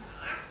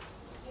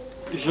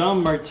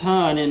Jean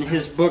Martin, in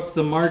his book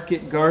The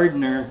Market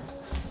Gardener,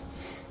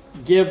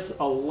 gives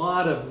a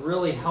lot of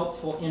really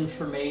helpful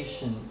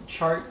information,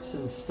 charts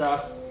and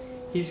stuff.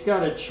 He's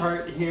got a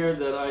chart here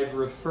that I've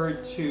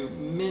referred to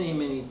many,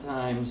 many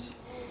times.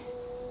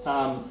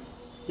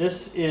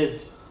 This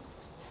is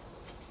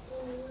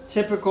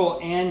typical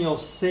annual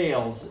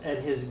sales at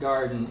his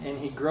garden, and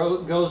he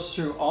goes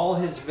through all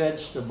his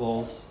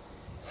vegetables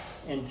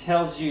and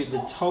tells you the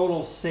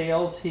total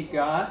sales he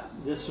got.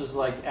 This was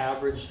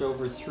averaged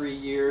over 3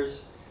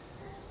 years.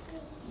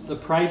 The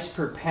price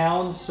per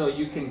pound, so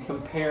you can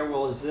compare,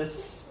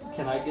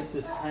 can I get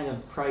this kind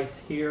of price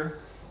here?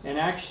 And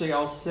actually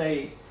I'll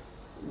say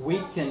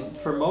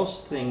for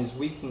most things,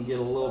 we can get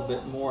a little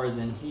bit more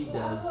than he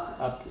does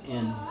up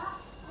in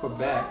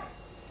Quebec.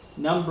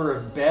 Number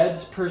of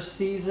beds per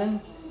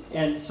season.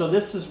 And so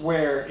this is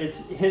where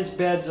his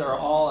beds are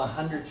all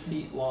 100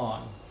 feet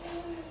long.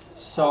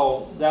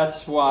 So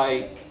that's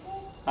why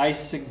I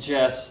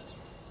suggest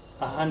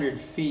 100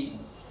 feet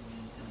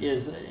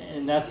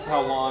and that's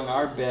how long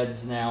our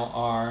beds now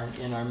are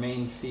in our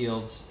main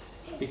fields,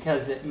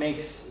 because it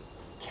makes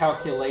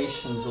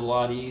calculations a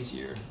lot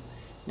easier.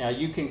 Now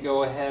you can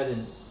go ahead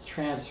and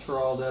transfer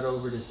all that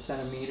over to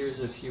centimeters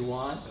if you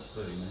want.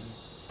 30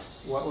 meters.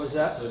 What was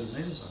that? 30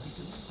 meters, I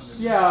think.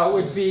 Yeah, it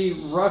would be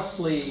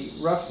roughly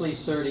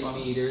 30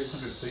 meters.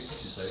 100 feet,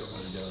 did you say, or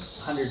 100 yards?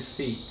 100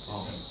 feet.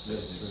 Oh,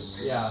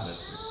 Yeah.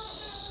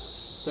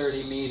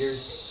 30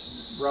 meters.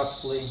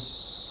 roughly.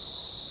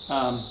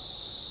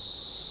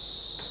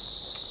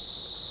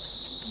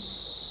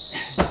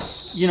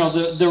 You know,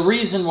 the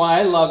reason why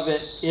I love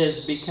it is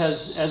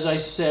because, as I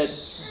said,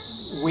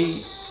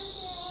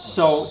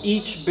 so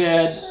each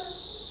bed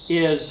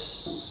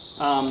is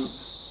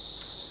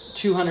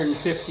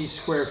 250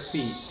 square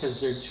feet,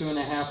 because they're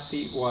 2.5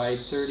 feet wide,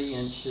 30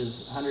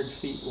 inches, 100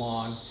 feet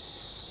long.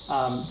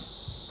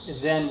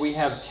 Then we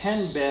have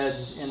 10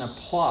 beds in a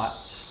plot.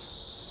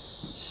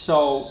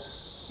 So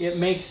it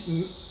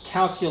makes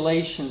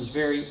calculations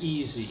very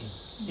easy.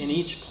 And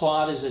each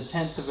plot is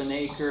 1/10 of an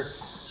acre.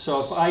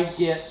 So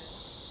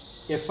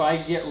if I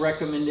get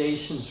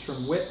recommendations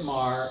from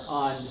Whitmar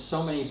on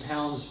so many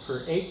pounds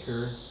per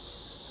acre,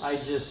 I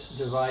just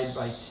divide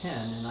by 10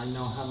 and I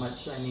know how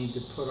much I need to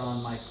put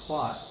on my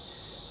plot.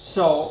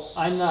 So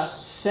I'm not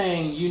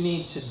saying you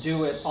need to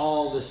do it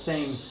all the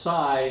same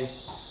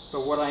size,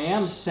 but what I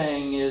am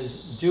saying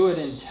is do it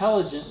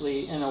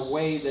intelligently in a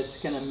way that's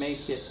going to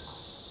make it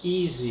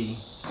easy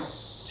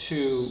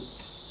to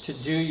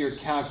do your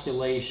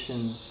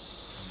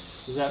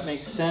calculations. Does that make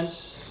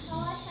sense?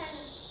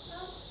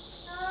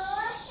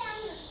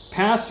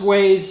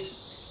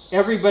 Pathways,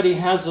 everybody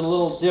has a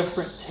little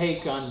different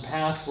take on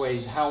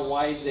pathways, how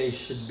wide they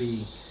should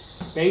be.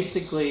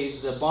 Basically,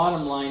 the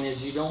bottom line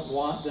is you don't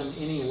want them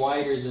any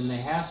wider than they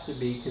have to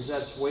be, because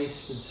that's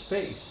wasted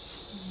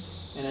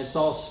space. And it's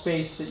all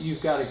space that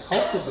you've got to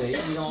cultivate.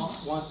 You don't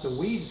want the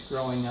weeds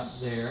growing up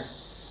there.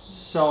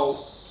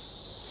 So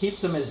keep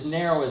them as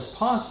narrow as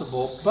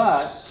possible,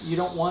 but you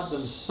don't want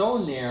them so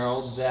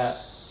narrow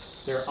that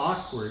they're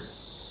awkward.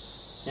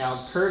 Now,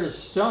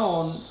 Curtis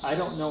Stone, I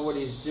don't know what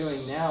he's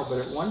doing now, but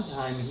at one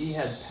time he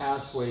had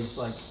pathways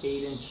like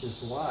 8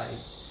 inches wide.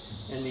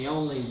 And the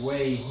only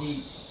way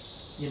he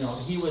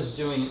was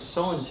doing it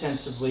so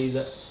intensively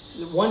that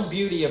the one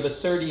beauty of a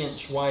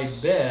 30-inch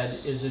wide bed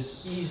is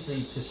it's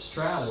easy to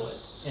straddle it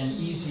and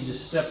easy to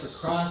step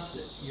across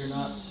it. You're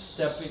not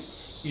stepping,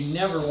 you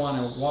never want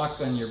to walk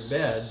on your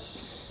beds.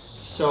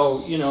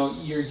 So,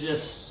 you're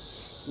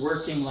just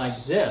working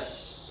like this.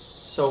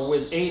 So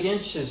with 8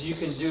 inches, you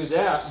can do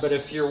that. But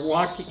if you're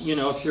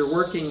if you're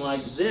working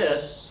like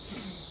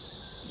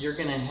this, you're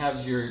going to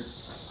have your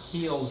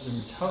heels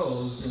and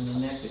toes in the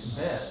naked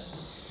bed.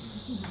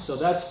 So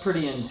that's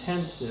pretty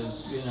intensive.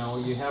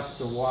 You have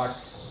to walk,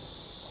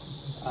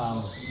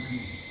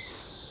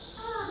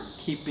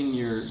 keeping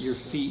your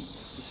feet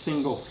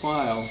single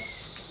file.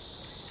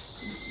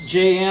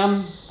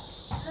 JM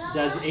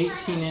does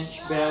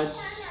 18-inch beds.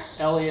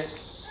 Elliot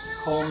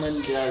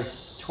Coleman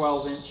does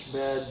 12-inch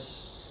beds.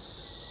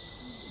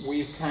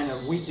 We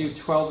do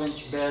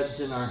 12-inch beds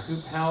in our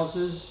hoop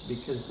houses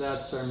because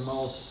that's our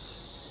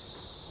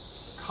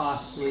most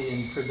costly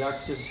and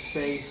productive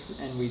space,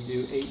 and we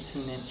do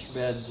 18-inch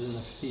beds in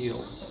the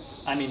field.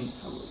 I mean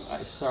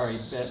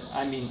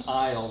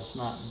aisles,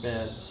 not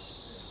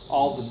beds.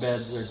 All the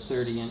beds are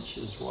 30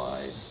 inches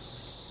wide.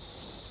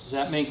 Does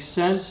that make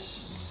sense?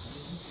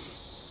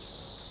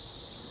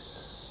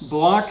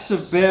 Blocks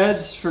of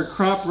beds for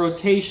crop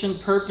rotation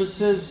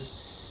purposes.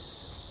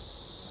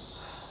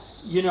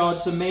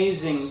 It's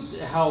amazing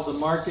how the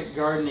market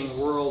gardening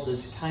world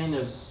is kind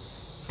of,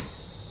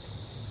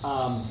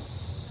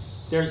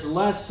 there's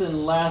less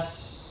and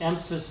less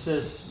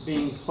emphasis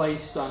being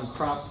placed on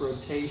crop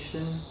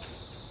rotation.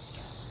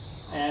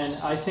 And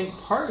I think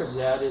part of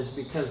that is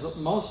because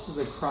most of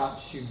the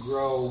crops you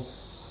grow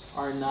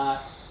are not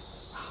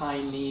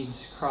high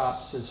needs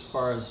crops as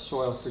far as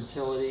soil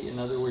fertility. In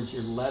other words,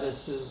 your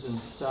lettuces and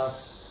stuff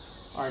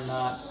are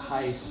not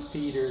high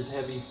feeders,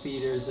 heavy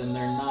feeders, and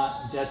they're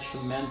not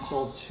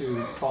detrimental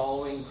to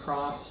following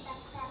crops.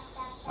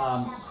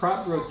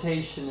 Crop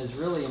rotation is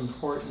really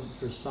important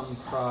for some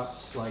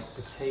crops like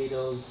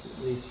potatoes, at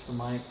least from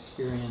my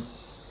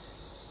experience.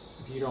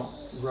 If you don't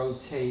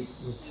rotate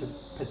with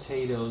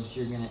potatoes,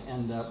 you're going to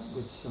end up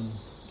with some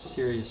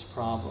serious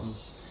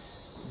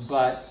problems.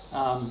 But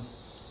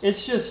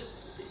it's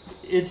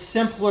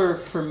simpler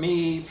for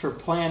me for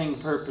planning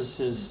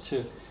purposes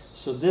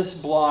so this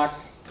block,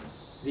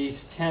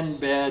 these 10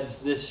 beds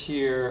this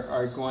year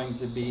are going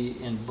to be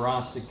in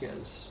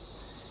brassicas.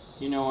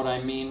 You know what I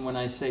mean when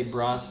I say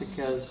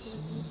brassicas?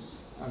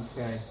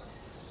 Okay.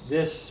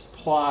 This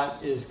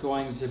plot is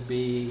going to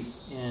be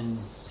in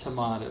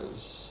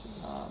tomatoes.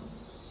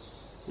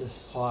 This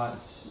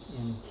plot's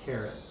in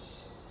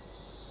carrots.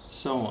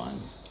 So on.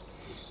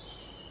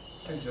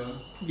 Hi, John.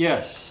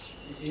 Yes.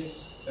 Do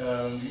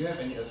you have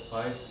any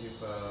advice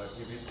if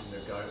it's in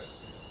the garden,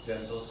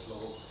 gentle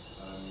slope,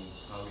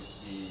 how is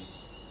the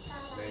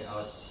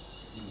layout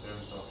in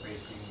terms of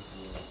facing to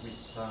which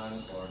sun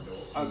or the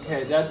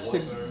Okay, that's a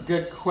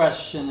good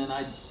question, and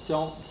I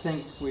don't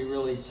think we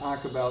really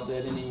talk about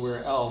that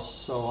anywhere else,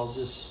 so I'll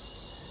just,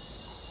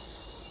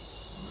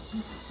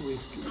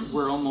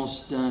 we're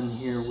almost done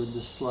here with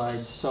the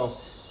slides. So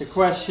the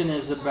question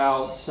is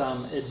about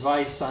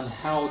advice on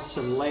how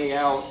to lay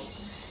out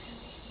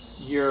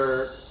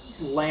your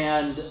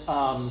land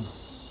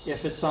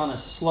if it's on a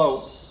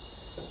slope.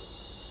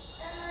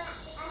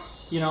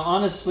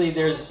 honestly,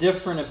 there's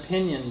different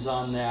opinions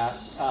on that.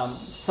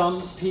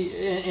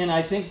 And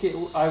I think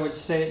I would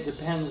say it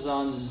depends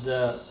on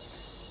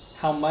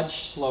how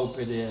much slope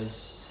it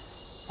is.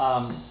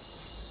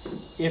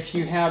 If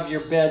you have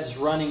your beds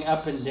running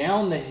up and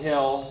down the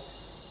hill,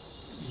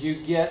 you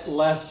get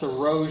less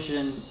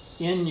erosion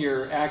in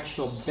your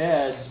actual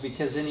beds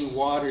because any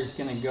water is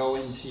going to go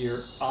into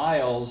your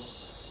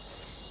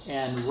aisles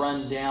and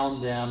run down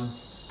them.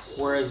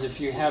 Whereas if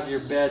you have your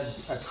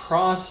beds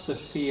across the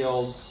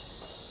field,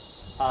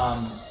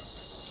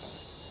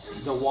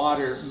 the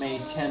water may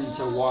tend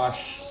to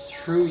wash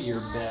through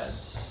your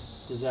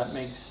beds. Does that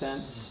make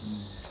sense?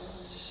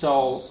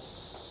 So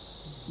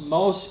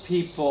most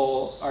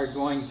people are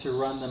going to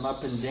run them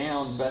up and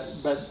down, but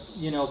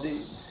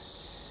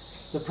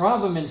the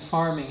problem in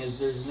farming is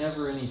there's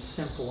never any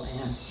simple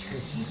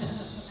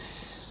answers.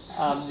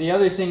 The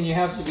other thing you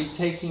have to be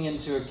taking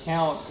into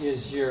account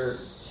is your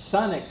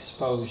sun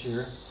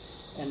exposure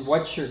and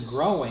what you're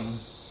growing.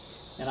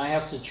 And I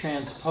have to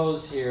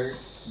transpose here.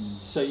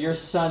 So your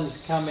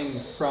sun's coming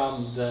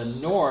from the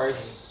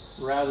north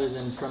rather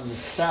than from the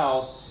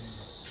south.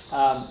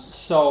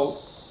 So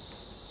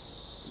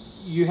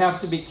you have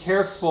to be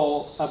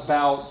careful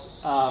about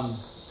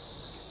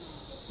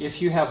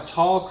if you have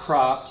tall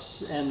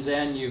crops and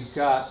then you've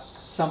got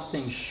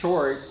something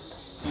short,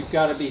 you've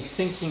got to be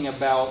thinking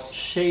about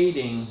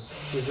shading.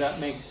 Does that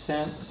make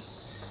sense?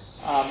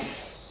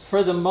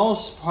 For the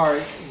most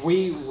part,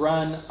 we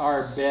run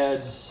our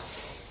beds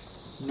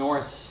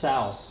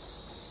north-south.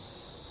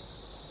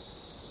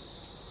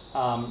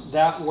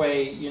 That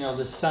way,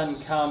 the sun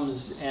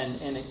comes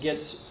and it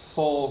gets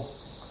full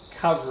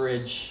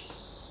coverage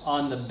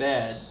on the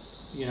bed.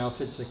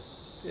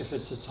 If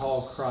it's a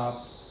tall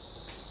crop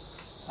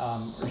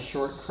or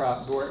short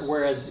crop.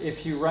 Whereas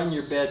if you run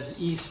your beds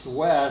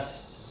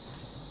east-west,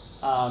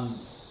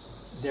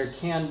 there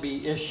can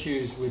be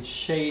issues with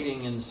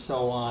shading and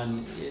so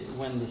on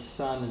when the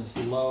sun is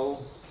low.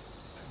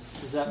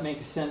 Does that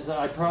make sense?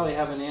 I probably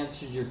haven't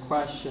answered your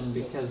question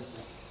because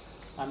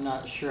I'm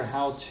not sure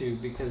how to,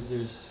 because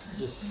there's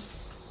just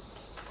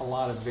a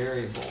lot of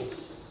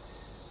variables.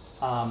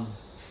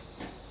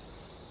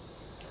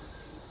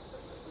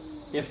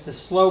 If the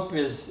slope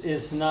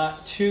is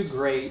not too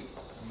great,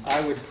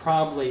 I would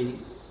probably,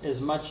 as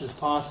much as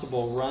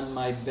possible, run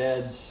my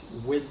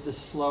beds with the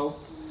slope.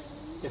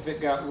 If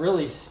it got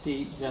really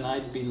steep, then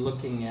I'd be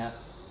looking at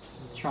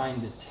trying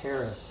to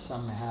terrace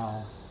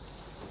somehow.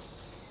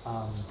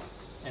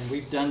 And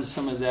we've done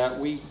some of that.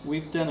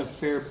 We've done a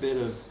fair bit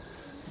of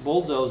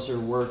bulldozer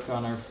work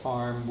on our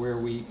farm where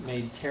we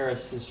made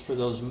terraces for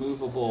those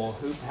movable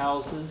hoop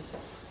houses.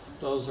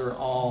 Those are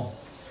all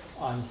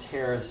on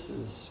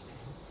terraces.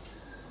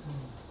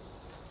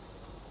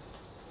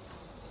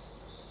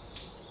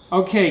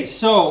 Okay,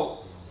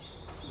 so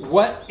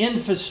what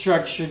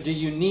infrastructure do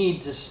you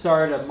need to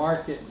start a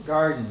market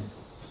garden?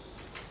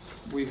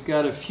 We've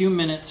got a few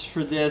minutes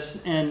for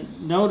this,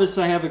 and notice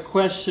I have a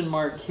question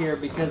mark here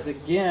because,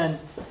 again,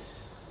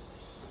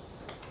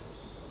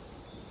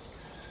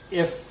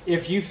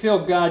 if you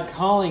feel God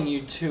calling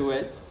you to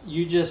it,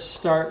 you just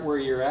start where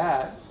you're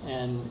at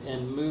and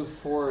move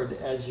forward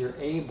as you're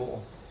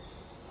able.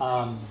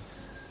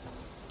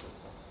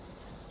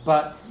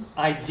 But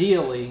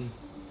ideally,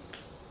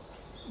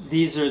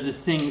 these are the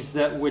things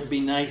that would be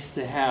nice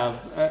to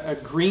have. A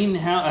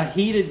greenhouse, a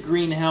heated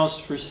greenhouse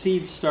for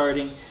seed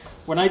starting.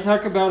 When I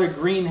talk about a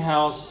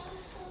greenhouse,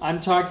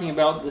 I'm talking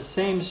about the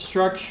same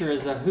structure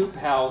as a hoop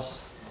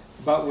house,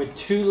 but with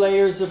 2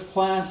 layers of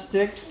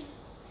plastic,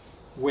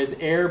 with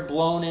air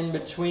blown in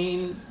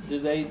between.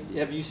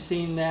 Have you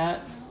seen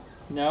that?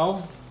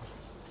 No?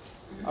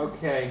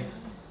 Okay.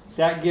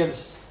 That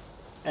gives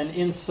an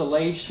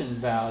insulation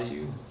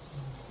value.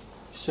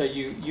 So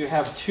you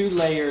have 2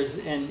 layers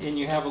and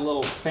you have a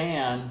little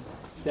fan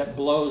that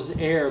blows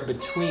air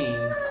between,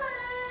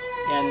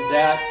 and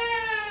that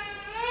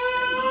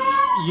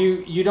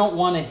you don't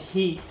want to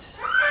heat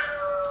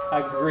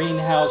a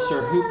greenhouse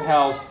or hoop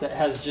house that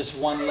has just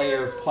 1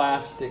 layer of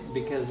plastic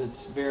because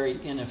it's very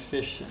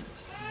inefficient.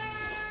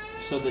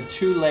 So the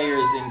 2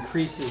 layers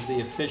increases the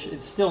efficiency.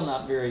 It's still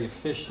not very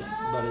efficient,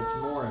 but it's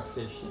more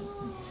efficient.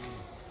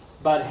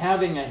 But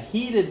having a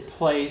heated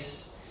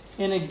place,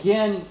 and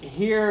again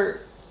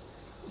here,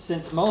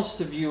 since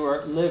most of you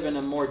live in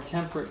a more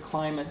temperate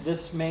climate,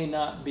 this may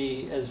not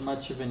be as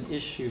much of an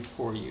issue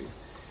for you.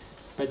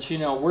 But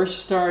we're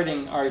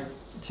starting our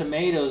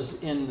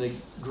tomatoes in the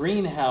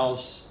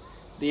greenhouse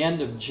the end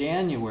of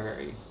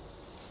January.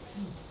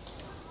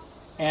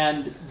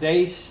 And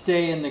they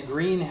stay in the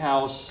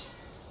greenhouse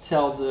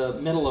till the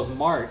middle of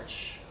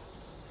March.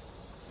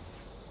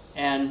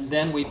 And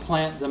then we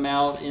plant them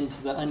out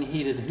into the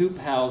unheated hoop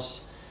house.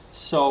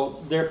 So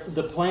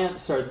the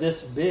plants are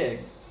this big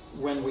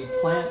when we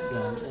plant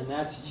them, and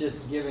that's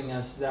just giving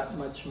us that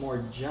much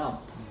more jump.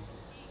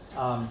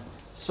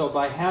 So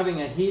by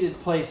having a heated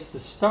place to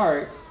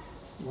start,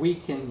 we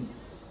can,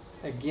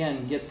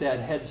 again, get that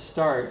head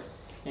start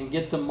and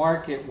get the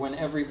market when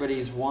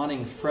everybody's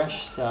wanting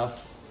fresh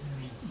stuff.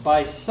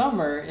 by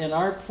summer in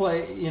our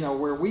place,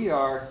 where we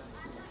are,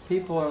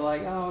 people are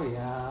like, oh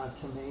yeah,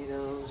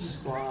 tomatoes,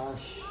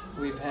 squash,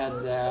 we've had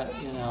that.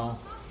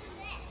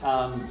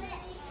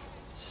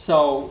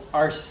 So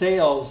our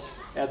sales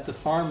at the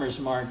farmer's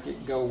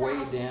market go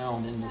way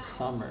down in the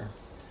summer.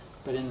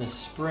 But in the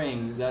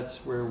spring,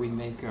 that's where we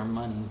make our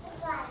money.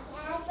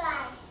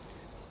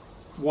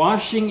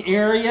 Washing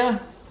area,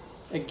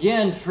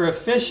 again, for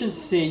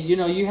efficiency,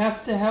 you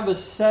have to have a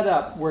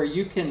setup where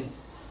you can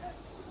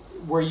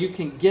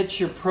get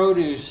your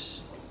produce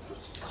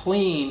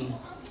clean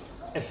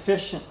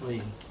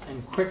efficiently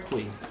and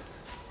quickly.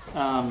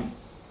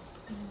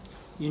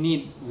 You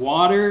need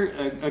water,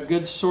 a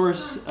good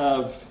source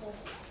of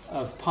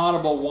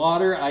potable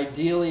water,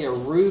 ideally a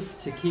roof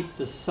to keep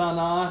the sun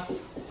off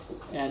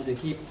and to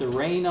keep the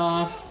rain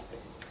off,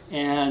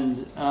 and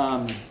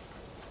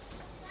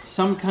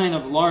some kind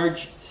of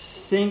large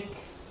sink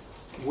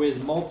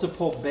with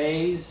multiple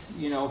bays.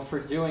 For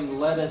doing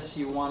lettuce,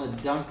 you want to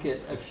dunk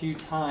it a few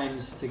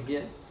times to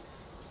get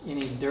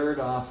any dirt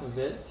off of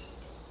it.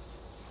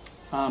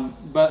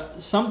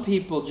 But some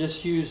people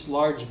just use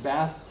large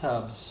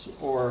bathtubs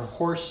or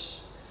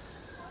horse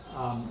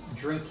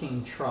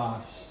drinking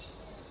troughs.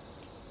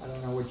 I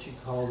don't know what you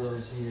call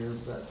those here,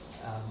 but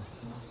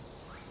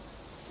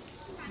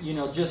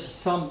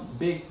just some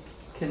big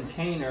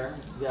container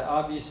that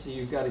obviously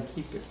you've got to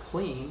keep it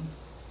clean,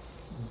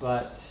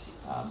 but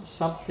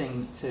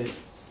something to,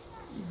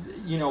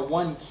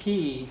 one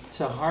key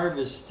to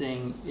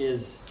harvesting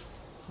is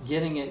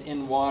getting it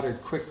in water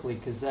quickly,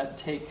 because that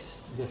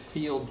takes the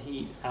field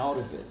heat out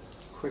of it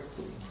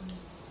quickly.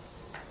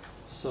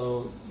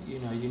 So, you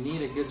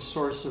need a good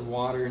source of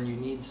water, and you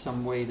need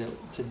some way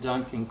to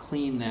dunk and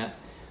clean that.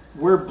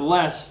 We're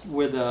blessed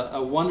with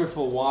a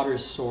wonderful water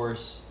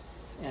source,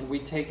 and we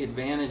take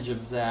advantage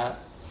of that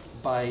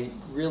by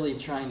really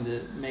trying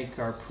to make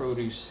our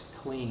produce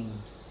clean.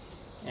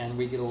 And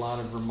we get a lot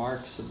of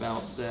remarks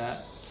about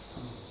that.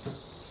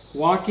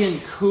 Walk-in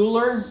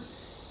cooler.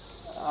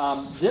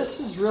 This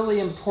is really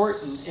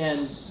important,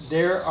 and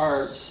there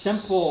are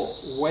simple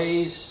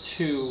ways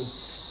to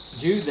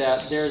do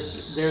that.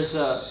 There's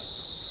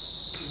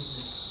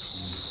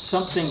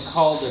something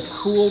called a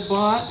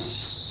CoolBot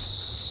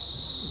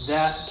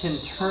that can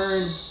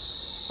turn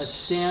a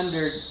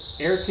standard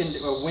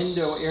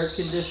window air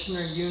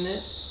conditioner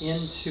unit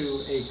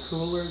into a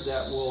cooler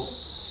that will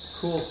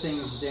cool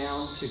things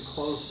down to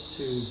close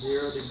to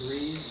 0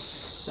 degrees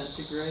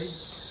centigrade.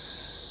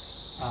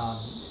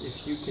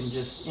 If you can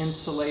just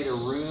insulate a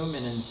room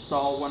and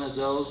install one of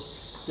those,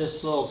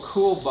 this little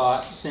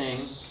CoolBot thing,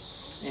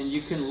 and you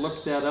can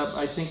look that up.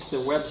 I think the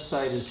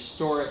website is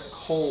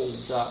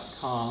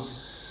storeitcold.com.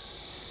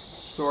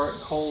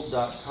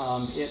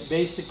 Storeitcold.com. It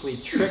basically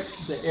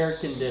tricks the air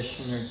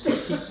conditioner to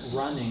keep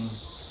running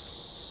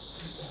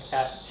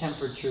at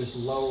temperatures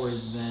lower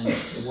than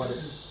what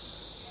it's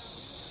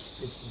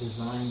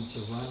designed to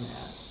run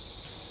at.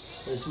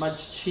 It's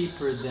much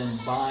cheaper than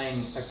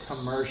buying a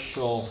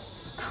commercial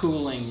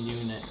cooling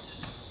unit.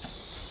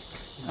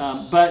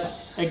 But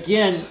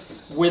again,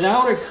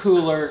 without a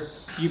cooler,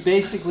 you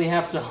basically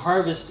have to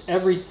harvest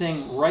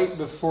everything right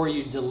before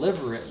you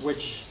deliver it,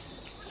 which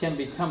can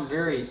become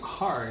very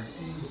hard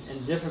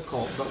and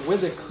difficult. But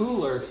with a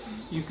cooler,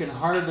 you can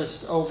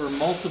harvest over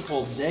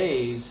multiple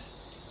days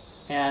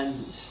and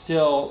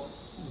still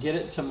get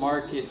it to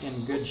market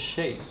in good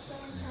shape.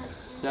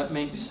 Does that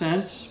make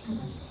sense?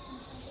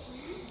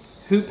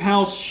 Hoop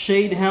house,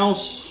 shade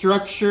house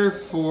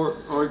structure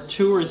or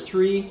 2 or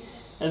 3.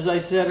 As I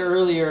said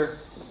earlier,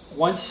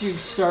 once you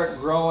start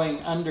growing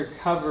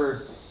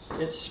undercover,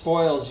 it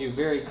spoils you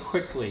very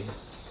quickly,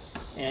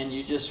 and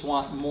you just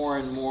want more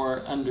and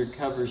more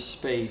undercover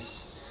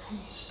space.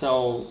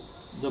 So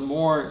the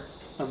more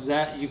of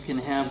that you can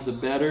have, the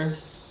better.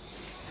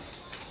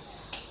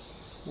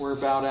 We're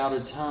about out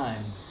of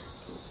time.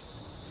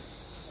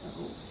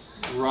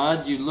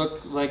 Rod, you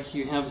look like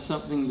you have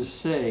something to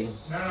say.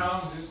 No,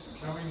 I'm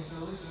just coming to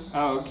listen.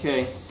 Oh,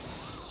 okay.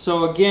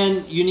 So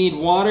again, you need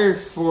water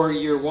for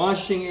your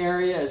washing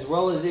area as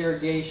well as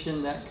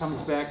irrigation. That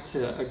comes back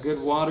to a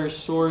good water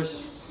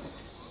source.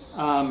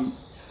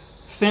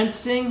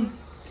 Fencing.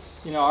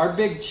 Our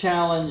big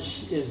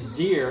challenge is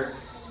deer.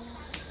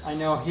 I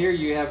know here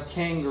you have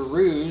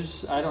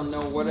kangaroos. I don't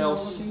know what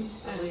else.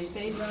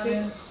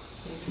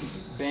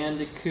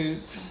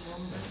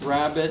 Bandicoots,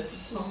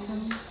 rabbits.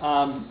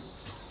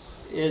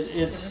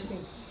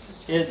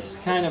 It's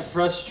kind of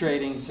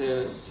frustrating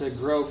to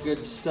grow good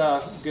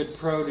stuff, good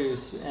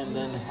produce, and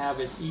then have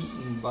it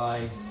eaten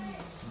by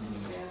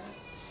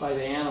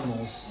the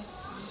animals.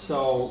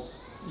 So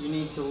you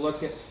need to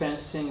look at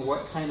fencing.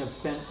 What kind of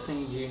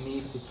fencing do you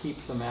need to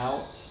keep them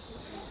out?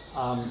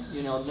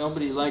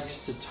 Nobody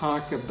likes to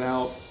talk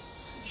about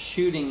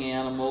shooting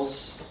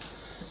animals.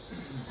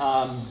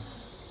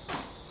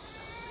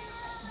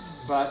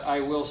 But I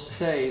will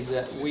say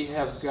that we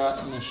have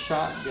gotten a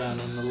shotgun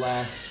in the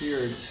last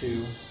year or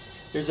two.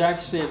 There's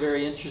actually a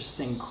very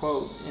interesting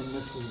quote in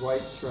Mrs.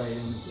 White's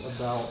writings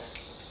about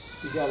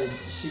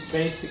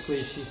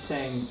she's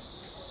saying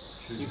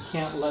You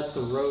can't let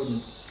the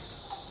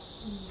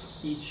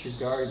rodents eat your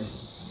garden.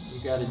 You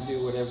got to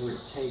do whatever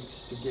it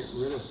takes to get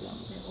rid of them.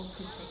 They're all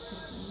protected.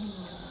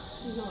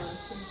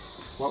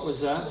 What was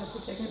that? They're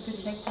protected,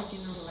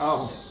 you're not Oh.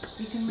 allowed to.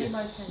 You can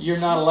relocate. You're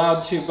not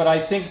allowed to, but I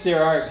think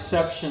there are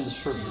exceptions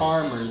for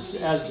farmers,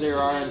 as there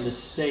are in the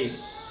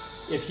States.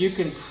 If you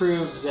can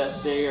prove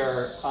that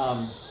they're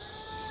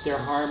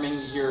harming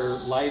your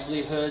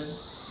livelihood,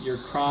 your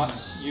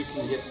crops, you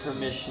can get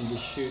permission to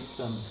shoot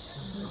them.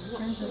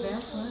 Friends of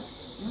ours, right?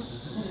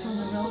 That's on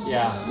the road.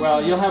 Yeah,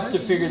 well, you'll have to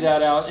figure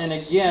that out. And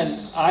again,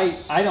 I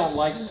don't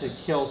like to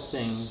kill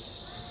things.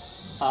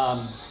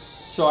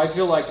 So I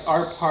feel like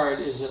our part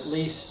is at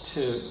least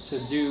to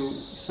do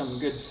some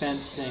good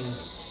fencing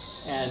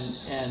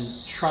and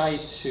try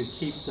to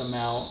keep them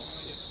out.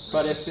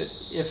 But if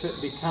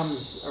it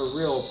becomes a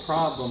real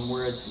problem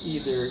where it's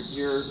either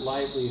your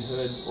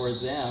livelihood or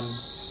them,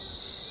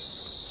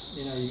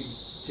 you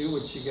do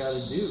what you got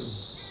to do.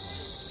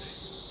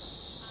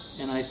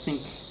 And I think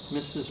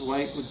Mrs.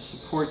 White would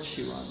support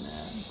you on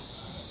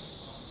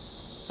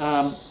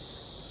that.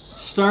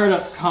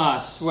 Startup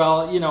costs.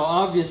 Well,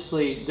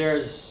 obviously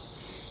there's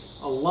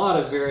a lot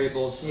of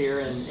variables here,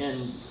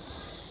 and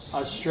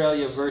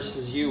Australia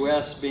versus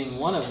U.S. being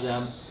one of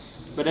them.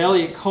 But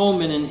Elliot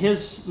Coleman in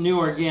his New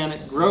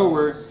Organic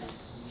Grower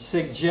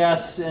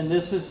suggests, and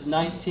this is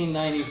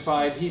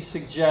 1995, he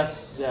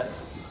suggests that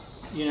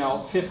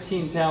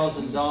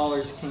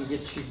 $15,000 can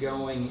get you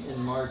going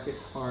in market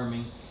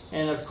farming.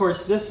 And of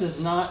course, this is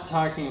not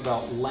talking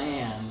about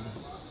land.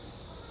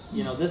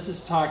 This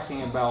is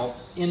talking about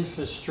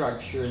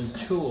infrastructure and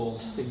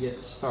tools to get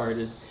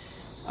started.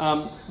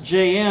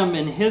 J.M.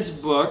 in his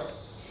book,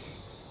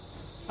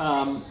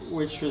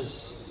 which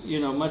was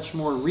much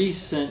more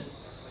recent,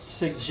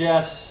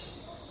 suggests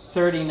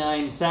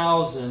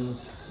 39,000,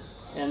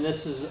 and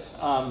this is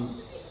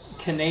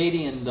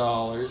Canadian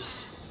dollars,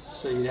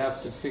 so you'd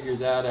have to figure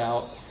that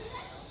out.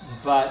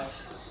 But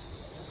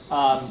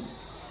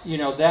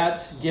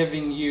that's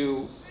giving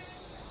you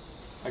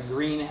a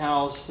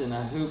greenhouse and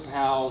a hoop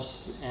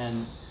house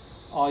and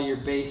all your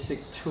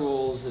basic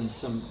tools and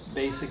some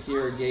basic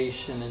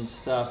irrigation and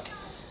stuff.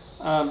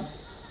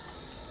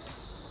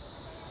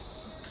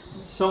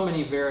 So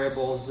many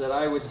variables that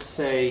I would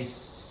say,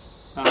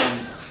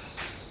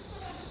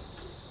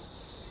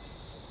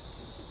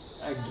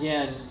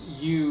 again,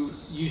 you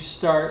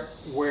start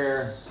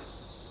where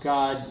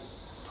God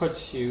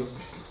puts you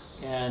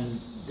and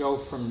go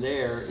from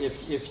there.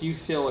 If you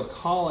feel a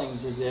calling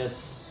to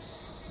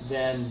this,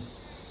 then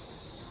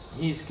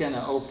He's going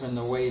to open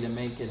the way to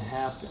make it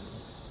happen.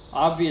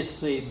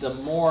 Obviously, the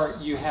more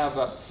you have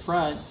up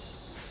front,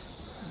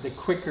 the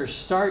quicker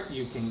start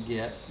you can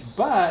get.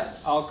 But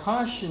I'll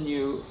caution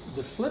you,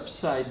 the flip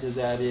side to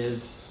that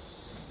is,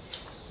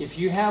 if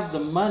you have the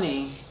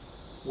money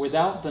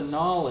without the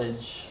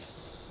knowledge,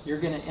 you're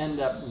going to end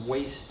up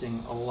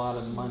wasting a lot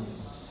of money.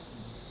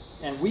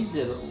 And we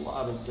did a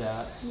lot of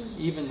that.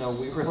 Even though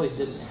we really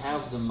didn't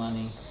have the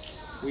money,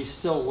 we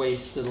still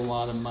wasted a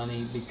lot of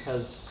money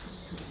because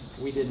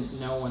we didn't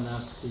know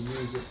enough to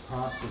use it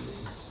properly.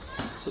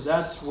 So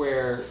that's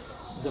where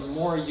the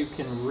more you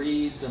can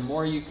read, the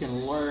more you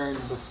can learn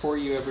before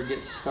you ever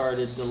get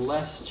started, the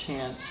less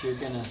chance you're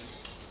going to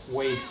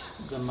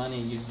waste the money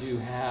you do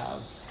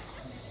have.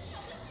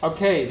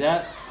 Okay,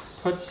 that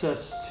puts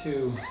us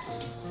to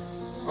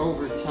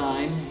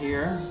overtime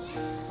here.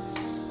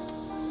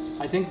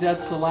 I think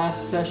that's the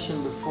last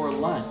session before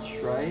lunch,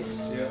 right?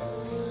 Yeah.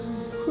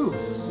 Whew,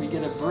 we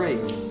get a break.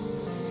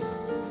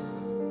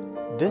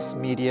 This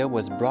media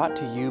was brought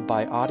to you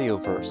by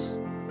Audioverse,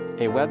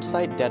 a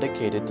website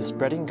dedicated to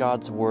spreading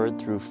God's Word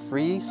through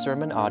free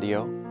sermon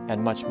audio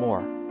and much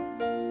more.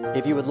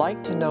 If you would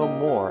like to know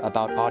more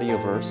about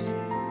Audioverse,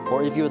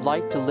 or if you would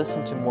like to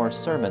listen to more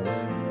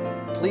sermons,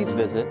 please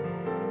visit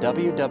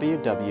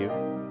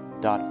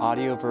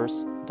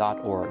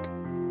www.audioverse.org.